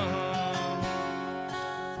gone.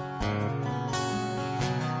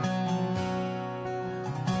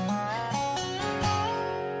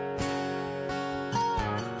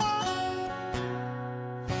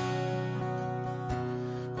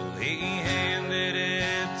 Well, he handed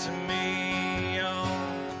it to me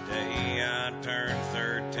on the day I turned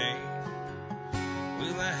 13,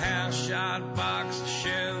 with a half-shot box of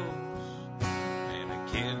shells and a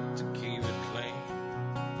kid to keep it clean.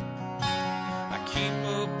 Keep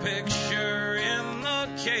a picture in the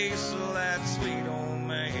case of that sweet old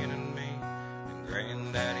man and me, and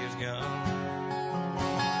granddaddy's gone.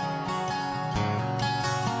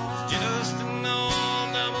 It's just an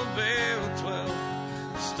old double-barrel 12.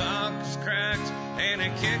 The stock is cracked and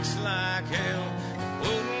it kicks like hell. It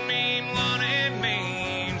wouldn't mean what it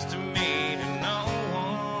means to me to know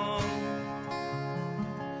one.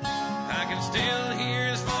 I can still hear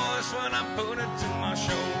his voice when I put it to my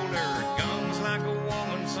shoulder. Like a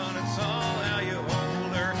woman, son, it's all how you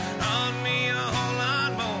hold her. Taught me a whole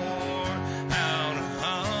lot more how to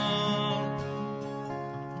hunt.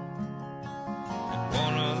 And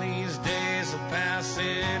one of these days I'll pass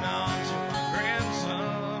it on to my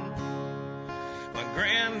grandson. My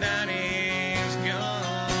granddaddy's gone.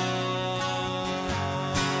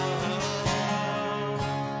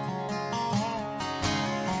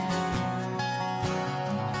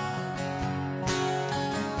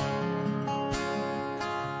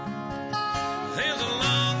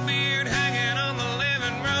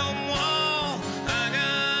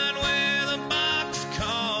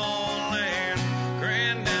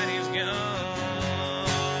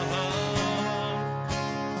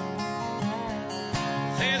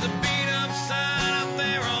 There's a beat-up sign up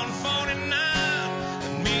there on 49.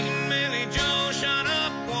 And me and Millie Joe shot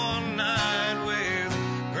up one night with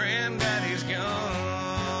Granddaddy's gun.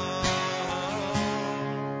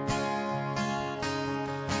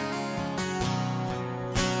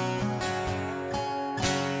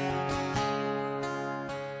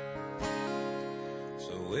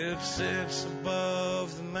 So it sits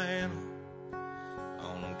above the mantel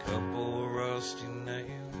on a couple of rusty nails.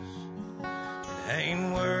 It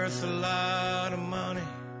ain't worth a lot of money,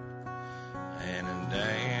 and it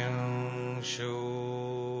damn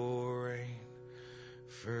sure ain't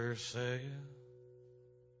for sale.